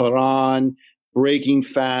the Quran, breaking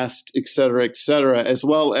fast, et cetera, as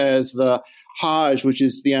well as the Hajj, which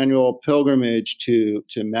is the annual pilgrimage to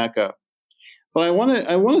Mecca. But I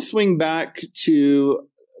want to swing back to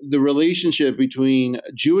the relationship between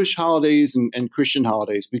Jewish holidays and Christian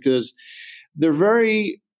holidays, because they're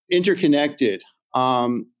very interconnected.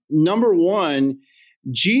 Number one,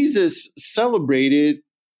 Jesus celebrated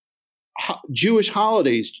Jewish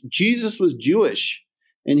holidays. Jesus was Jewish,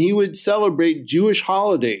 and he would celebrate Jewish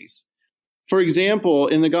holidays. For example,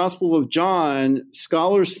 in the Gospel of John,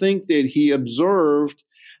 scholars think that he observed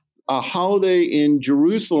a holiday in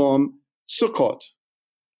Jerusalem, Sukkot.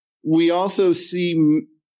 We also see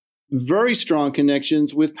very strong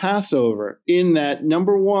connections with Passover in that,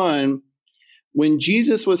 number one, when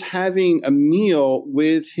Jesus was having a meal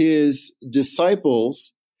with his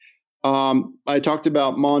disciples, I talked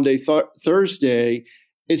about Maundy Thursday,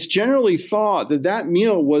 it's generally thought that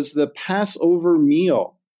meal was the Passover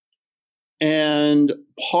meal. And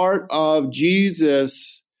part of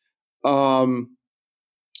Jesus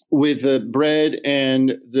with the bread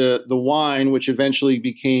and the wine, which eventually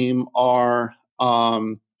became our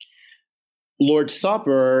Lord's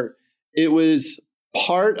Supper, it was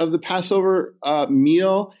part of the Passover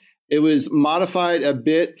meal. It was modified a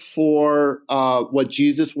bit for what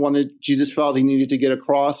Jesus wanted. Jesus felt he needed to get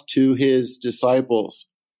across to his disciples.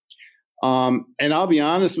 And I'll be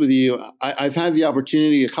honest with you, I've had the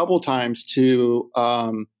opportunity a couple times to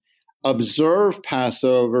observe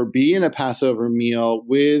Passover, be in a Passover meal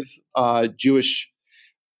with Jewish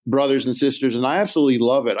brothers and sisters, and I absolutely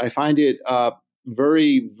love it. I find it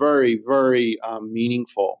very, very, very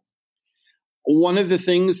meaningful. One of the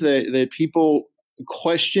things that people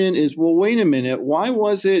question is, well, wait a minute, why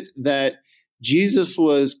was it that Jesus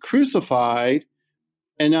was crucified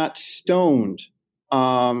and not stoned?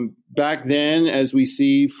 Back then, as we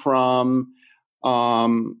see from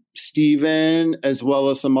Stephen, as well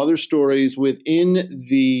as some other stories within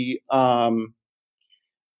the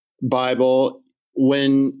Bible,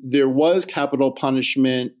 when there was capital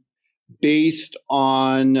punishment based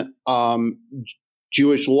on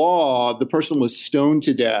Jewish law, the person was stoned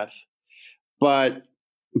to death. But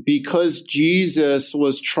because Jesus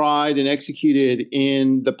was tried and executed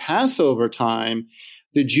in the Passover time,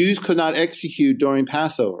 the Jews could not execute during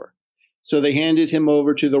Passover. So they handed him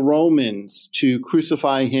over to the Romans to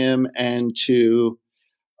crucify him and to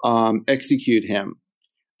execute him.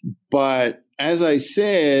 But as I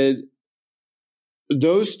said,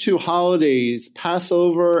 those two holidays,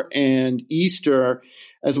 Passover and Easter,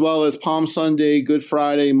 as well as Palm Sunday, Good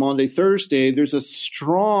Friday, Maundy Thursday, there's a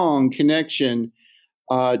strong connection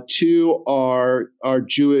to our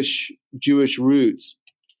Jewish roots.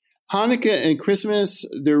 Hanukkah and Christmas,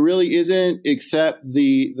 there really isn't, except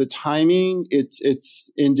the timing. It's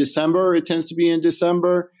in December. It tends to be in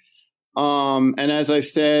December. And as I've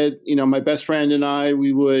said, my best friend and I,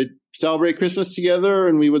 we would celebrate Christmas together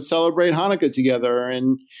and we would celebrate Hanukkah together.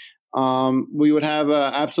 And we would have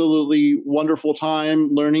an absolutely wonderful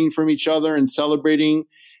time learning from each other and celebrating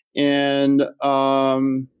and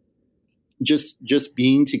just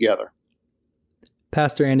being together.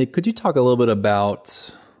 Pastor Andy, could you talk a little bit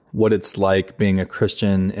about what it's like being a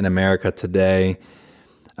Christian in America today?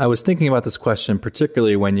 I was thinking about this question,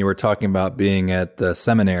 particularly when you were talking about being at the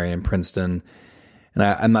seminary in Princeton. And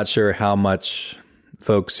I'm not sure how much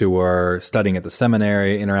folks who are studying at the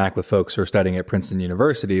seminary interact with folks who are studying at Princeton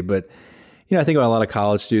University. But, I think about a lot of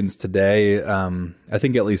college students today. I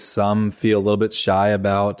think at least some feel a little bit shy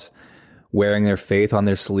about wearing their faith on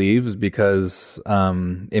their sleeves because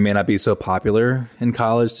it may not be so popular in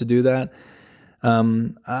college to do that. I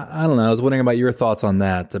don't know. I was wondering about your thoughts on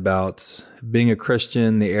that, about being a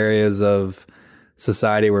Christian, the areas of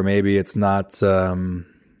society where maybe it's not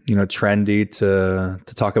trendy to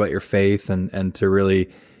talk about your faith and to really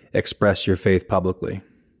express your faith publicly?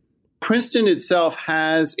 Princeton itself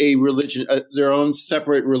has a religion, their own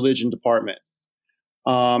separate religion department.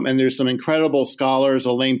 And there's some incredible scholars.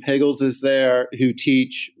 Elaine Pagels is there who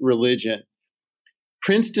teach religion.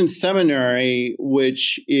 Princeton Seminary,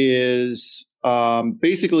 which is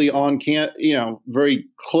basically on very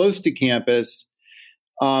close to campus,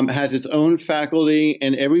 has its own faculty,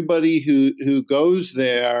 and everybody who goes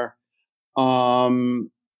there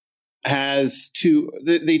has two.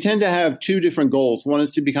 They tend to have two different goals. One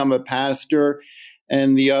is to become a pastor,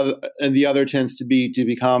 and the other tends to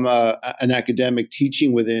become an academic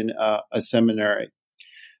teaching within a seminary.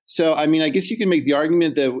 So, I mean, I guess you can make the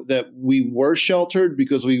argument that we were sheltered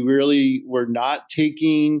because we really were not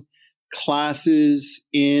taking classes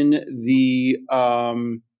in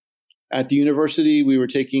at the university. We were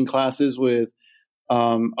taking classes with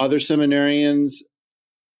other seminarians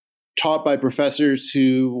taught by professors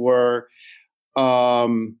who were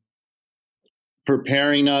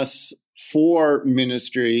preparing us for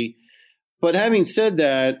ministry. But having said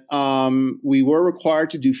that, we were required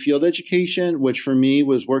to do field education, which for me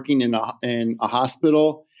was working in a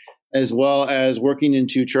hospital as well as working in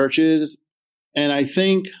two churches. And I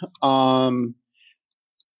think I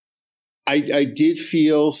did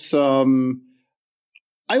feel some,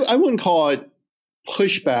 I wouldn't call it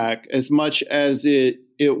pushback as much as it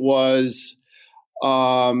was,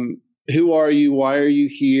 who are you? Why are you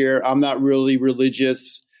here? I'm not really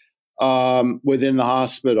religious. Within the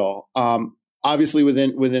hospital, obviously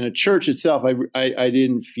within a church itself, I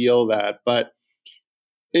didn't feel that. But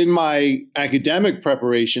in my academic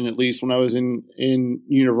preparation, at least when I was in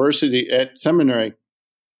university at seminary,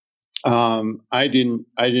 I didn't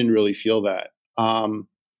really feel that. And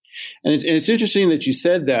it's interesting that you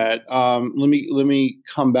said that. Let me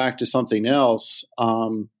come back to something else.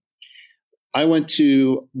 I went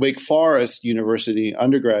to Wake Forest University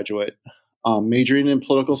undergraduate, majoring in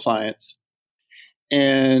political science,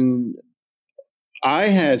 and I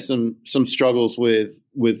had some struggles with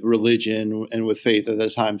religion and with faith at the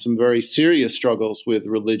time, some very serious struggles with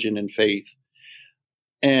religion and faith.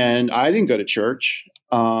 And I didn't go to church.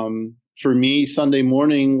 For me, Sunday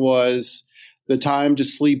morning was the time to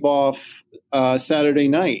sleep off Saturday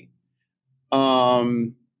night. But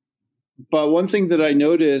one thing that I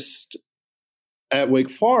noticed at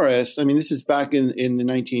Wake Forest, I mean, this is back in the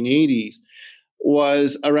 1980s,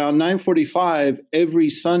 was around 9:45 every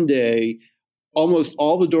Sunday, almost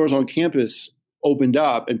all the doors on campus opened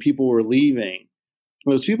up and people were leaving.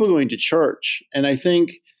 There was people going to church. And I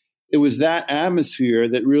think it was that atmosphere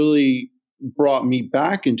that really brought me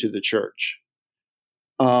back into the church.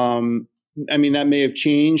 I mean, that may have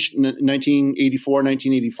changed. 1984,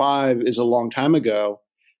 1985 is a long time ago.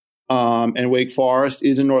 And Wake Forest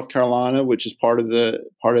is in North Carolina, which is part of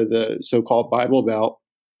the so-called Bible Belt.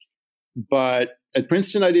 But at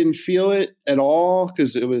Princeton, I didn't feel it at all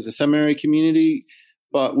because it was a seminary community.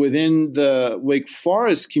 But within the Wake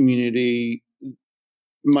Forest community,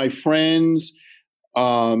 my friends,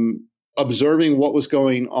 observing what was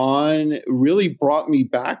going on really brought me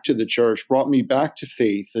back to the church, brought me back to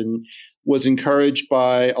faith, and was encouraged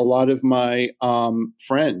by a lot of my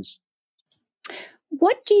friends.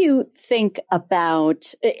 What do you think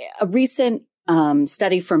about a recent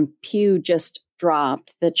study from Pew just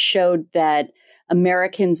dropped that showed that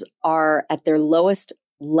Americans are at their lowest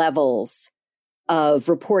levels of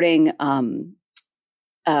reporting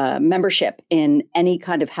membership in any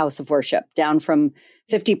kind of house of worship, down from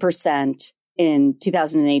 50% in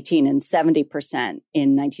 2018 and 70%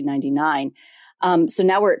 in 1999. So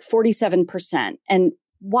now we're at 47%. And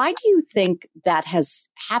why do you think that has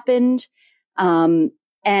happened? And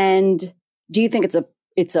do you think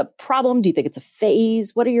it's a problem? Do you think it's a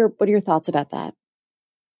phase? What are your thoughts about that?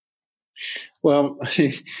 Well,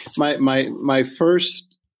 my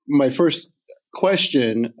first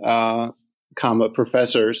question,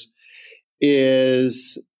 professors,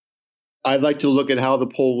 is I'd like to look at how the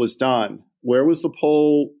poll was done. Where was the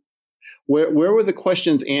poll? Where were the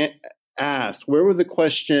questions asked? What were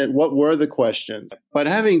the questions? But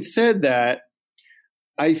having said that,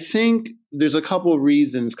 I think there's a couple of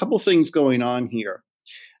reasons, couple of things going on here.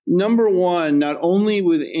 Number one, not only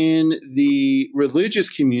within the religious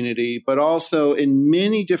community, but also in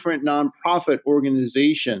many different nonprofit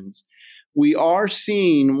organizations, we are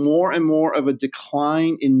seeing more and more of a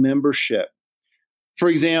decline in membership. For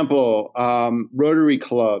example, Rotary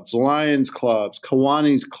clubs, Lions clubs,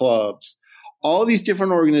 Kiwanis clubs, all these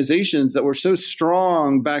different organizations that were so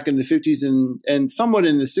strong back in the 50s and somewhat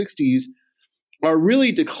in the 60s are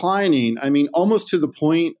really declining. I mean, almost to the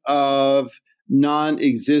point of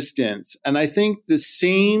non-existence. And I think the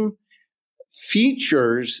same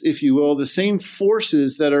features, if you will, the same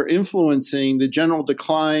forces that are influencing the general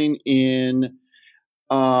decline in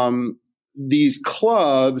these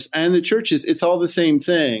clubs and the churches, it's all the same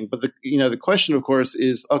thing. But the question, of course,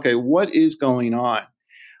 is, okay, what is going on?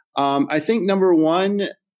 I think number one,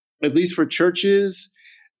 at least for churches,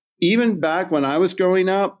 even back when I was growing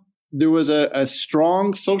up, there was a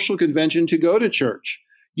strong social convention to go to church.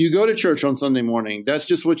 You go to church on Sunday morning. That's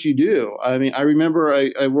just what you do. I mean, I remember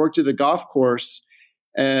I worked at a golf course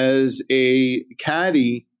as a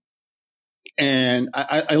caddy, and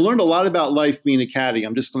I learned a lot about life being a caddy.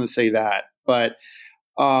 I'm just going to say that. But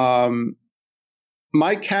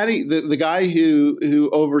my caddy, the guy who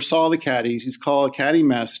oversaw the caddies, he's called a caddy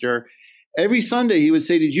master. Every Sunday he would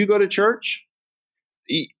say, "Did you go to church?"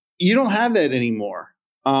 You don't have that anymore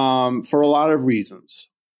for a lot of reasons.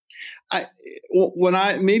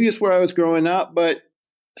 Maybe it's where I was growing up, but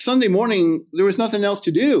Sunday morning there was nothing else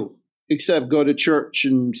to do except go to church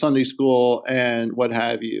and Sunday school and what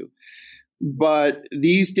have you. But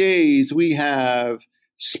these days we have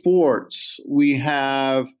sports, we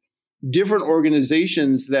have different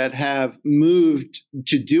organizations that have moved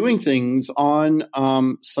to doing things on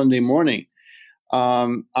Sunday morning.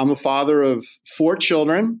 I'm a father of 4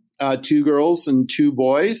 children, 2 girls and 2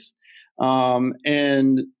 boys.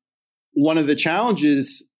 And one of the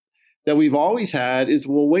challenges that we've always had is,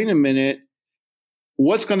 well, wait a minute,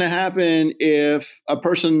 what's going to happen if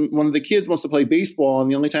one of the kids wants to play baseball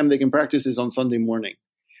and the only time they can practice is on Sunday morning?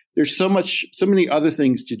 There's so many other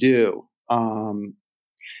things to do.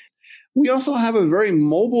 We also have a very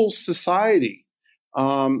mobile society,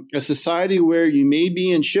 a society where you may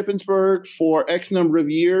be in Shippensburg for X number of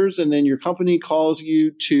years, and then your company calls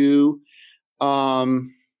you to,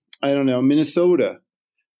 Minnesota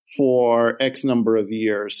for X number of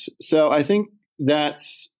years. So I think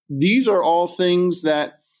these are all things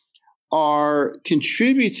that are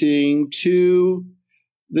contributing to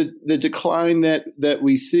the decline that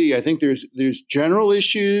we see. I think there's general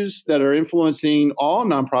issues that are influencing all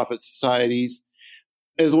nonprofit societies,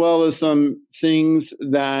 as well as some things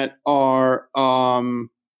that are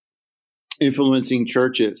influencing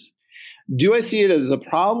churches. Do I see it as a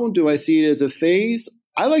problem? Do I see it as a phase?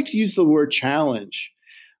 I like to use the word challenge.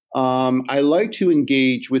 I like to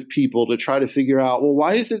engage with people to try to figure out, well,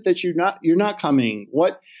 why is it that you're not coming?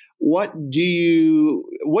 What do you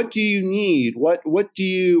need? What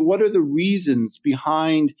are the reasons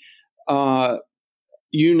behind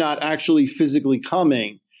you not actually physically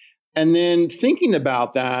coming? And then thinking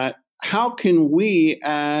about that, how can we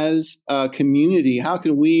as a community, how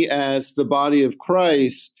can we as the body of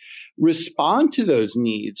Christ respond to those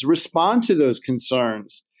needs, respond to those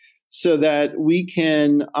concerns, so that we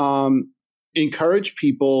can encourage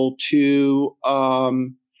people to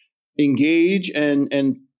engage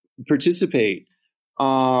and participate.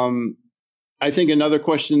 I think another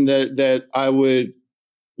question that I would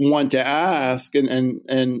want to ask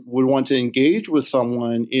and would want to engage with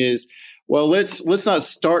someone is, well, let's not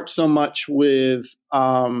start so much with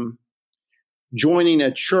joining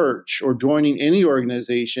a church or joining any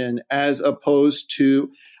organization, as opposed to,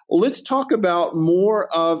 let's talk about more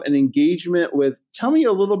of an engagement with, tell me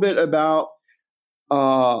a little bit about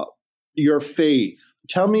your faith.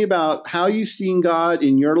 Tell me about how you've seen God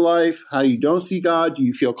in your life, how you don't see God. Do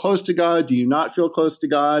you feel close to God? Do you not feel close to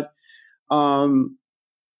God?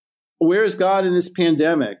 Where is God in this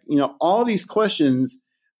pandemic? All these questions,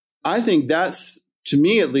 I think that's, to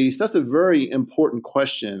me at least, that's a very important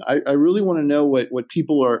question. I really want to know what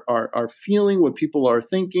people are feeling, what people are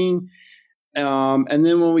thinking. And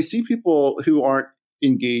then when we see people who aren't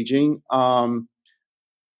engaging,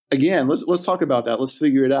 again, let's talk about that. Let's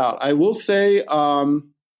figure it out. I will say, kind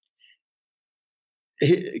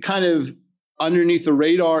of underneath the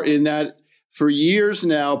radar, in that for years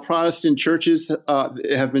now, Protestant churches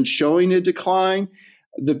have been showing a decline.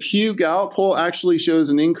 The Pew Gallup poll actually shows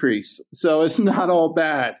an increase, so it's not all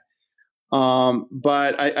bad.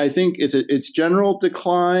 But I think it's general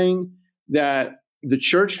decline that the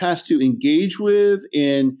church has to engage with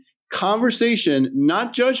in conversation,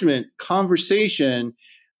 not judgment, conversation.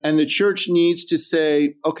 And the church needs to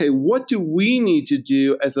say, okay, what do we need to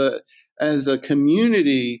do as a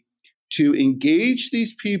community to engage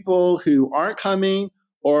these people who aren't coming,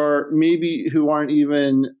 or maybe who aren't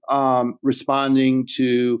even responding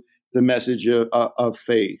to the message of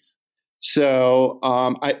faith? So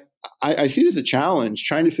I see it as a challenge,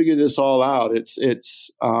 trying to figure this all out.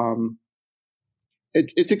 It's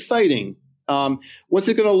exciting. What's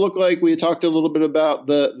it going to look like? We talked a little bit about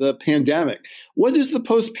the pandemic. What does the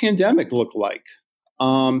post-pandemic look like?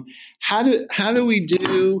 How do we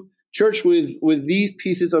do church with these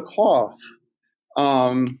pieces of cloth?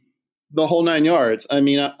 The whole nine yards. I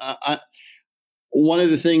mean, one of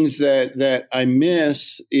the things that I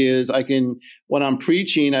miss is when I'm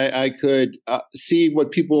preaching, I could see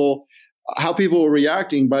how people were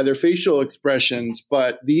reacting by their facial expressions.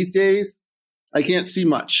 But these days, I can't see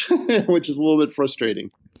much, which is a little bit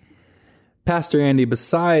frustrating. Pastor Andy,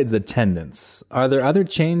 besides attendance, are there other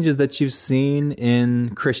changes that you've seen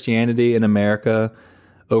in Christianity in America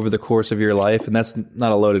over the course of your life? And that's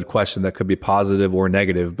not a loaded question. That could be positive or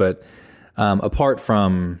negative. But apart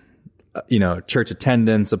from church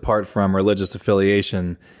attendance, apart from religious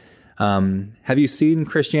affiliation, have you seen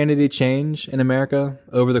Christianity change in America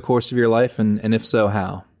over the course of your life? And if so,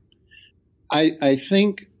 how? I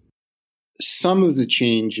think some of the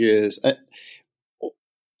changes,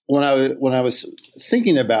 when I was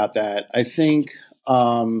thinking about that, I think,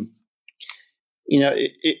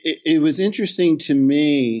 it was interesting to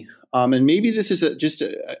me, and maybe this is just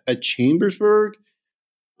a Chambersburg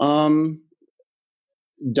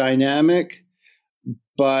dynamic,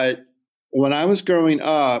 but when I was growing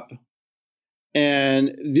up,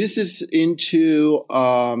 and this is into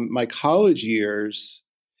my college years,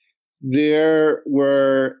 there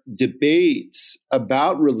were debates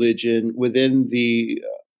about religion within the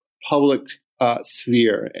public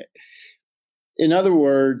sphere. In other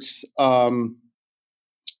words,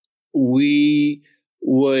 we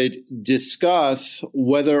would discuss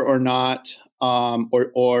whether or not,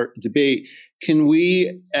 or debate, can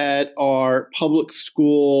we at our public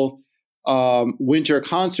school winter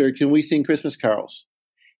concert, can we sing Christmas carols?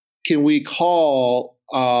 Can we call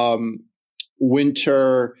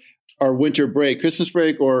winter break, Christmas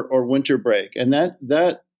break or winter break? And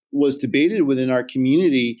that was debated within our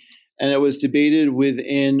community, and it was debated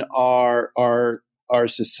within our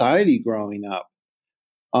society growing up.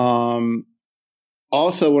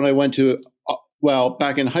 Also, when I went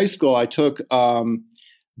back in high school, I took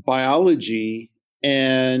biology,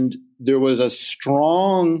 and there was a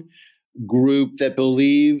strong group that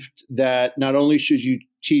believed that not only should you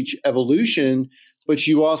teach evolution, but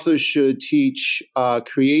you also should teach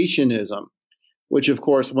creationism, which of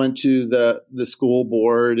course went to the school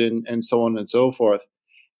board and so on and so forth.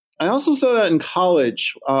 I also saw that in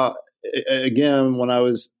college. Again, when I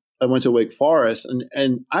went to Wake Forest,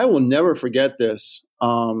 and I will never forget this.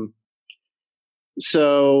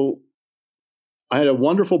 So I had a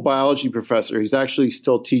wonderful biology professor. He's actually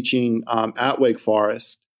still teaching at Wake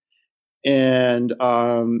Forest. And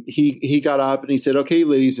he got up and he said, "Okay,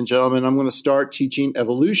 ladies and gentlemen, I'm going to start teaching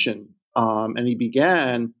evolution." And he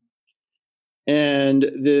began. And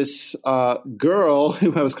this girl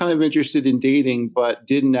who I was kind of interested in dating, but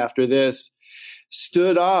didn't after this,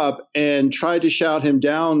 stood up and tried to shout him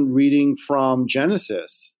down reading from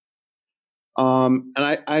Genesis. And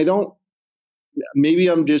I don't, maybe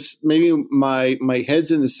my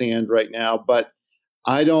head's in the sand right now, but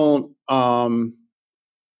I don't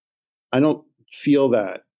feel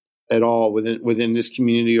that at all within this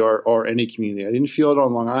community or any community. I didn't feel it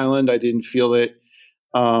on Long Island. I didn't feel it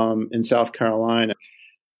in South Carolina.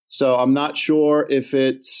 So I'm not sure if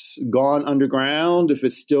it's gone underground, if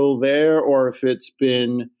it's still there, or if it's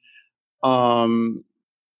been,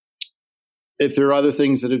 if there are other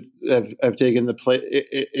things that have taken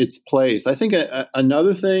its place. I think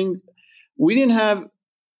another thing, we didn't have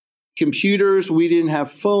computers, we didn't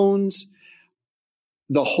have phones.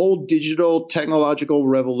 The whole digital technological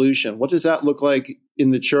revolution, what does that look like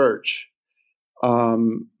in the church?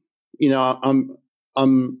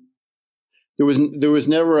 There was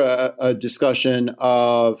never a discussion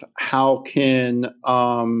of how can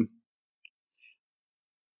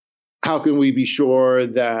we be sure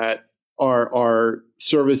that our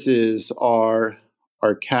services are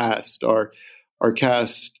cast over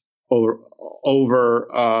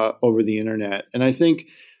the internet. And I think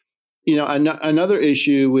another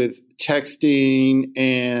issue with texting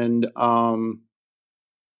and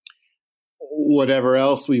whatever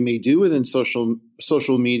else we may do within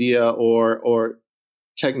social media or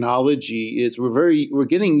technology is we're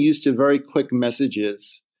getting used to very quick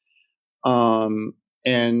messages,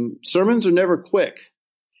 and sermons are never quick.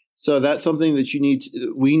 So that's something that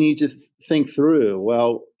we need to think through.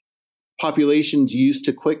 Well, populations used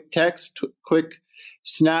to quick text, quick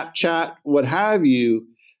Snapchat, what have you.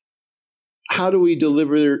 How do we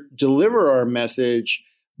deliver our message,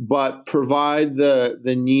 but provide the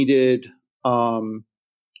needed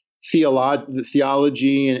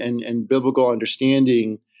theology and biblical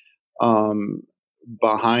understanding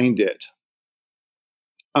behind it?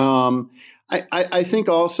 I think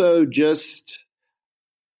also just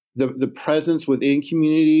the presence within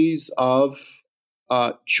communities of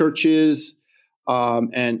churches,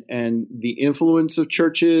 and the influence of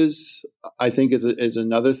churches, I think is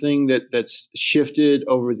another thing that's shifted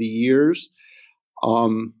over the years.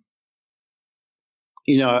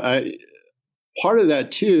 Part of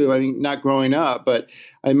that too, I mean, not growing up, but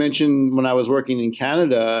I mentioned when I was working in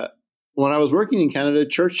Canada. When I was working in Canada,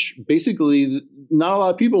 church, basically, not a lot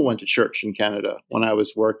of people went to church in Canada when I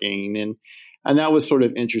was working, and that was sort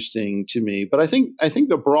of interesting to me. But I think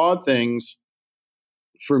the broad things,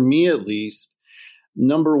 for me at least,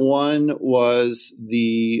 number one was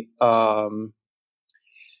the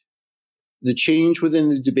change within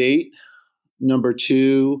the debate. Number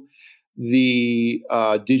two, the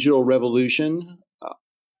digital revolution.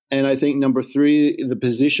 And I think number three, the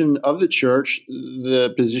position of the church,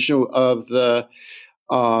 the position of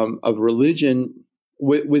of religion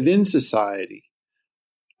within society.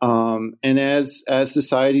 And as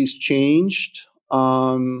society's changed,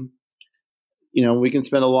 we can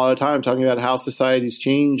spend a lot of time talking about how society's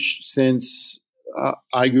changed since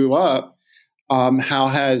I grew up. How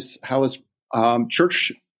has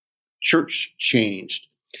church changed?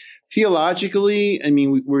 Theologically, I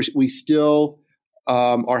mean, we still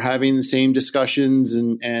are having the same discussions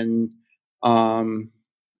and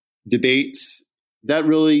debates. That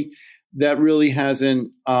really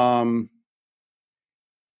hasn't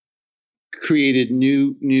created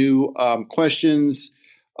new questions.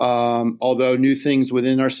 Although new things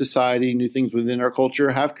within our society, new things within our culture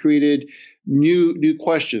have created new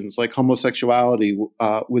questions, like homosexuality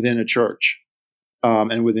within a church,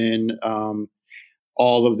 and within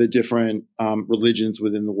all of the different religions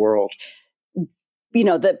within the world.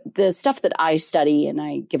 The stuff that I study and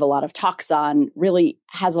I give a lot of talks on really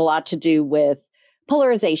has a lot to do with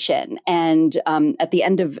polarization. And at the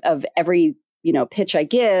end of every pitch I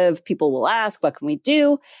give, people will ask, "What can we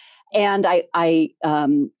do?" And I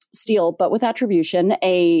steal, but with attribution,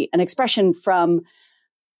 an expression from,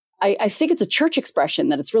 I think it's a church expression,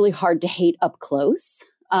 that it's really hard to hate up close.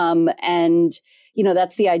 And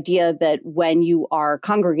that's the idea that when you are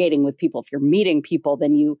congregating with people, if you're meeting people,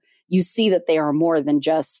 then you see that they are more than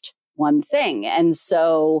just one thing. And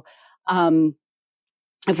so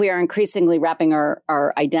if we are increasingly wrapping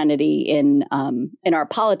our identity in our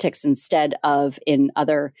politics instead of in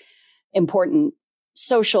other important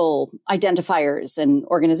social identifiers and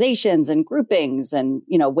organizations and groupings and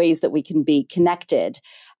ways that we can be connected,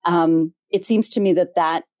 it seems to me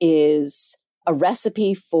that is a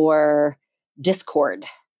recipe for discord,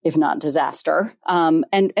 if not disaster. And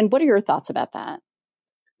what are your thoughts about that?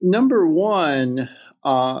 Number one,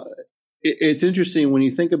 it's interesting when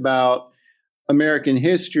you think about American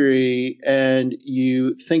history and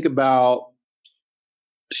you think about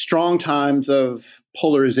strong times of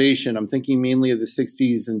polarization. I'm thinking mainly of the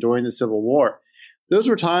 60s and during the Civil War. Those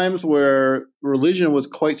were times where religion was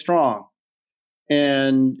quite strong.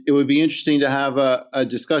 And it would be interesting to have a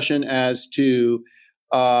discussion as to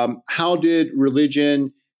how did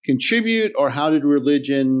religion contribute, or how did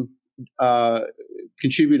religion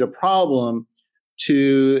contribute a problem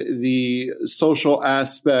to the social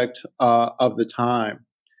aspect of the time.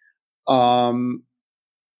 One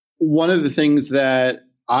of the things that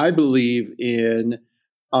I believe in,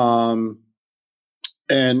 and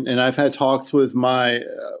I've had talks with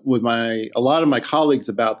a lot of my colleagues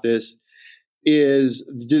about this, is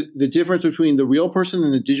the difference between the real person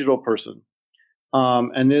and the digital person.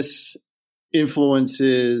 And this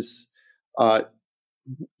influences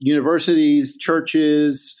universities,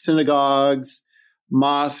 churches, synagogues,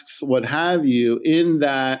 mosques, what have you, in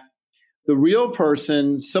that the real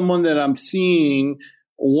person, someone that I'm seeing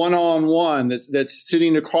one-on-one, that's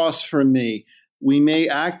sitting across from me, we may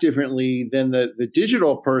act differently than the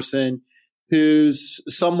digital person who's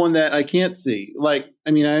someone that I can't see. I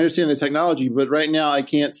understand the technology, but right now I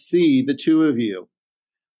can't see the two of you.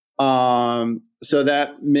 So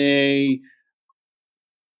that may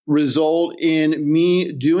result in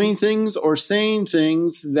me doing things or saying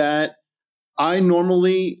things that I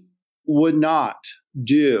normally would not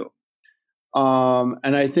do.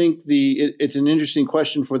 And I think it's an interesting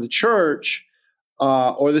question for the church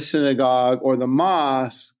or the synagogue or the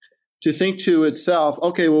mosque to think to itself,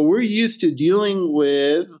 okay, well, we're used to dealing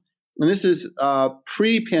with, and this is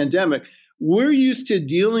pre-pandemic, we're used to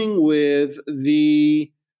dealing with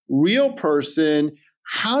the real person.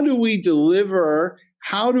 How do we deliver?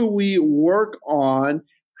 How do we work on?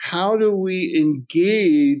 How do we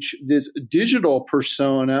engage this digital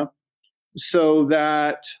persona so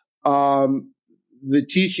that the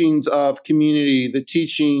teachings of community, the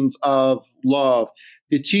teachings of love,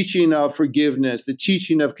 the teaching of forgiveness, the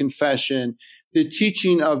teaching of confession, the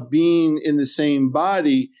teaching of being in the same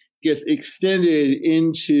body gets extended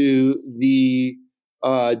into the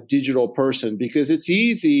digital person, because it's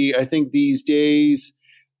easy, I think, these days,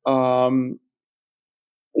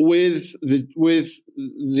 with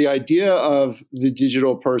the idea of the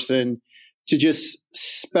digital person to just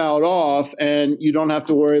spout off, and you don't have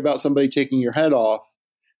to worry about somebody taking your head off,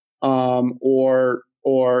 or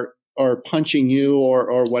punching you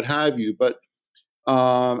or what have you. But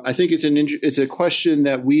I think it's a question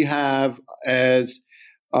that we have as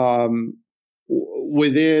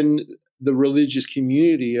within the religious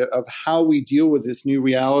community of how we deal with this new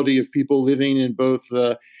reality of people living in both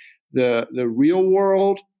the real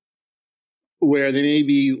world, where they may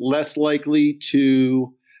be less likely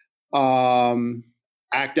to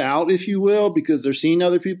act out, if you will, because they're seeing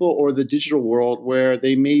other people, or the digital world where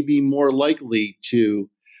they may be more likely to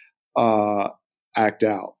act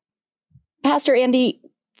out. Pastor Andy,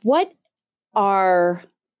 what are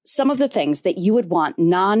some of the things that you would want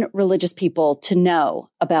non-religious people to know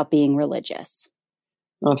about being religious?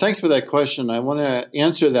 Thanks for that question. I want to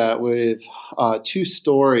answer that with two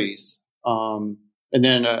stories, and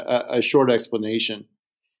then a short explanation.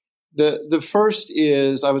 The first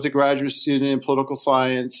is, I was a graduate student in political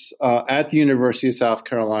science at the University of South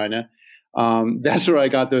Carolina. That's where I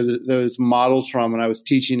got those models from when I was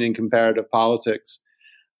teaching in comparative politics.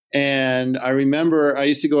 And I remember I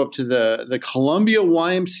used to go up to the Columbia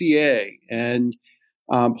YMCA and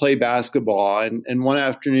play basketball. And one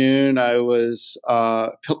afternoon I was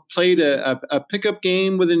played a pickup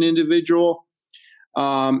game with an individual.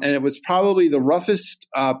 And it was probably the roughest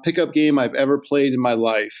pickup game I've ever played in my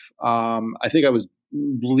life. I think I was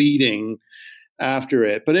bleeding after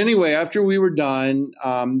it. But anyway, after we were done,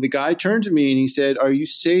 the guy turned to me and he said, "Are you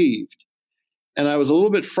saved?" And I was a little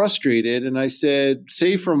bit frustrated. And I said,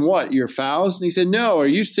 "Saved from what? Your fouls?" And he said, "No, are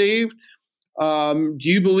you saved? Do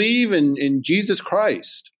you believe in Jesus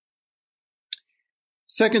Christ?"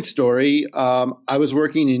 Second story, I was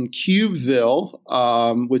working in Cubeville,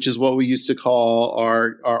 which is what we used to call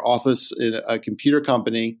our office in a computer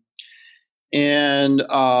company. And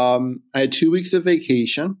I had 2 weeks of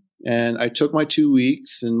vacation, and I took my 2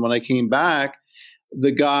 weeks. And when I came back,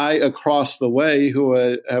 the guy across the way, who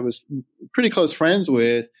I was pretty close friends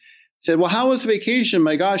with, said, "Well, how was vacation?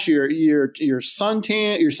 My gosh, you're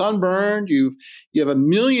suntan, you're sunburned, you have a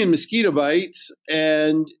million mosquito bites,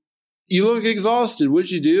 and you look exhausted. What'd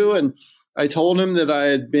you do?" And I told him that I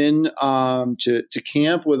had been to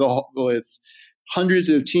camp with hundreds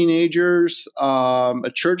of teenagers,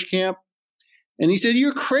 a church camp. And he said,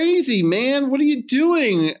 "You're crazy, man. What are you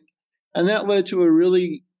doing?" And that led to a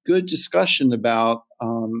really good discussion about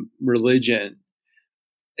religion.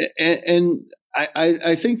 And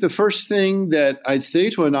I think the first thing that I'd say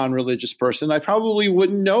to a non-religious person, I probably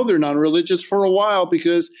wouldn't know they're non-religious for a while,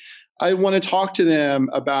 because I want to talk to them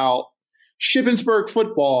about Shippensburg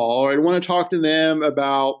football, or I'd want to talk to them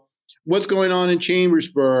about what's going on in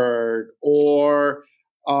Chambersburg, or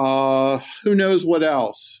who knows what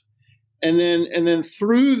else. And then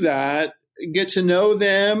through that, get to know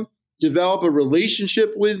them, develop a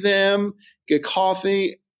relationship with them, get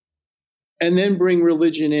coffee, and then bring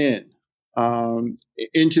religion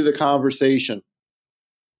into the conversation.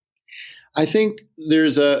 I think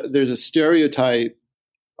there's a stereotype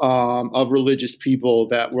of religious people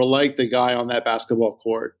that were like the guy on that basketball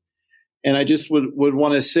court. And I just would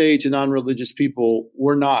want to say to non-religious people,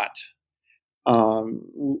 we're not.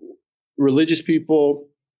 Religious people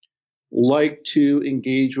like to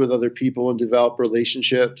engage with other people and develop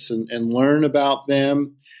relationships and learn about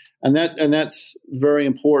them. And that's very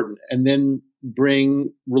important. And then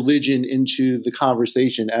bring religion into the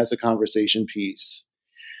conversation as a conversation piece.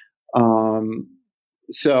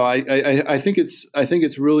 So I think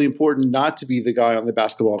it's really important not to be the guy on the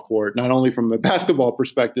basketball court, not only from a basketball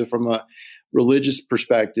perspective, from a religious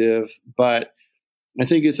perspective, but I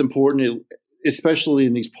think it's important, especially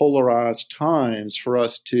in these polarized times, for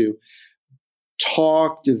us to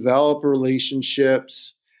talk, develop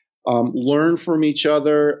relationships, learn from each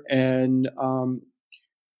other, and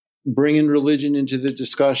bring in religion into the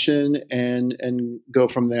discussion and go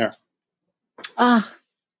from there.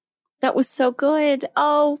 That was so good.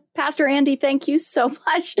 Oh, Pastor Andy, thank you so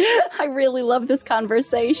much. I really love this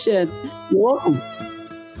conversation. You're welcome.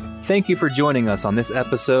 Thank you for joining us on this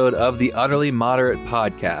episode of the Utterly Moderate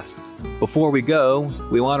Podcast. Before we go,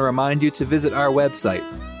 we want to remind you to visit our website,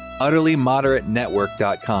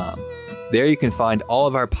 utterlymoderatenetwork.com. There you can find all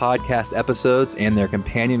of our podcast episodes and their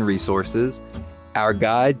companion resources, our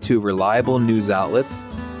guide to reliable news outlets,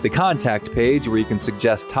 the contact page where you can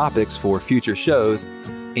suggest topics for future shows,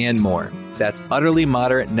 and more. That's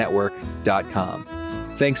utterlymoderatenetwork.com.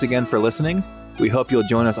 Thanks again for listening. We hope you'll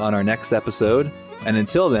join us on our next episode. And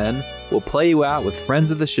until then, we'll play you out with friends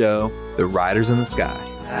of the show, the Riders in the Sky.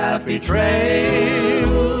 Happy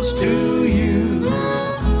trails to you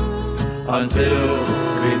until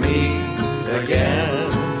we meet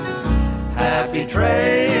again. Happy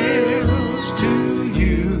trails to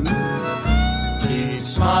you. Keep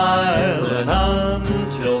smiling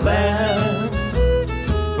until then.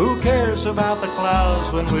 Who cares about the clouds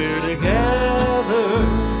when we're together?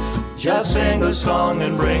 Just sing a song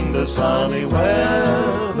and bring the sunny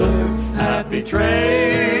weather. Happy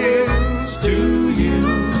trails to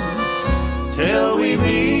you till we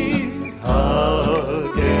meet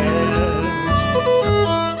again.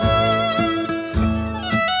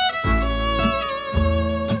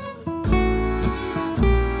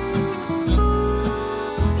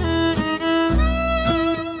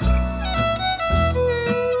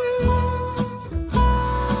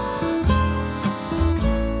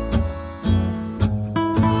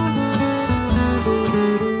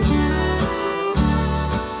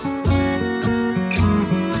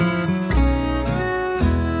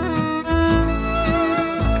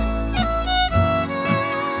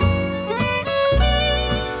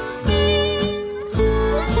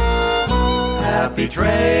 Happy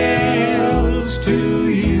trails to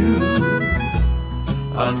you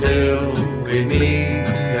until we meet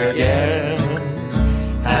again.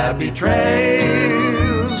 Happy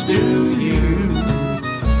trails to you.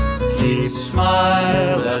 Keep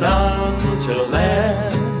smiling until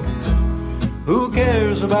then. Who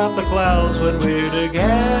cares about the clouds when we're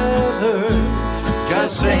together?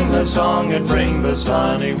 Just sing the song and bring the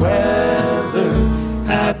sunny weather.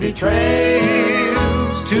 Happy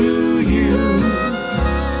trails to you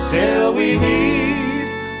till we meet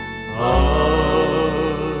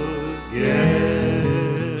again.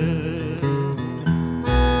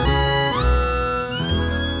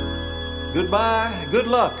 Goodbye, good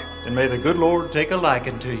luck, and may the good Lord take a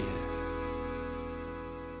liking to you.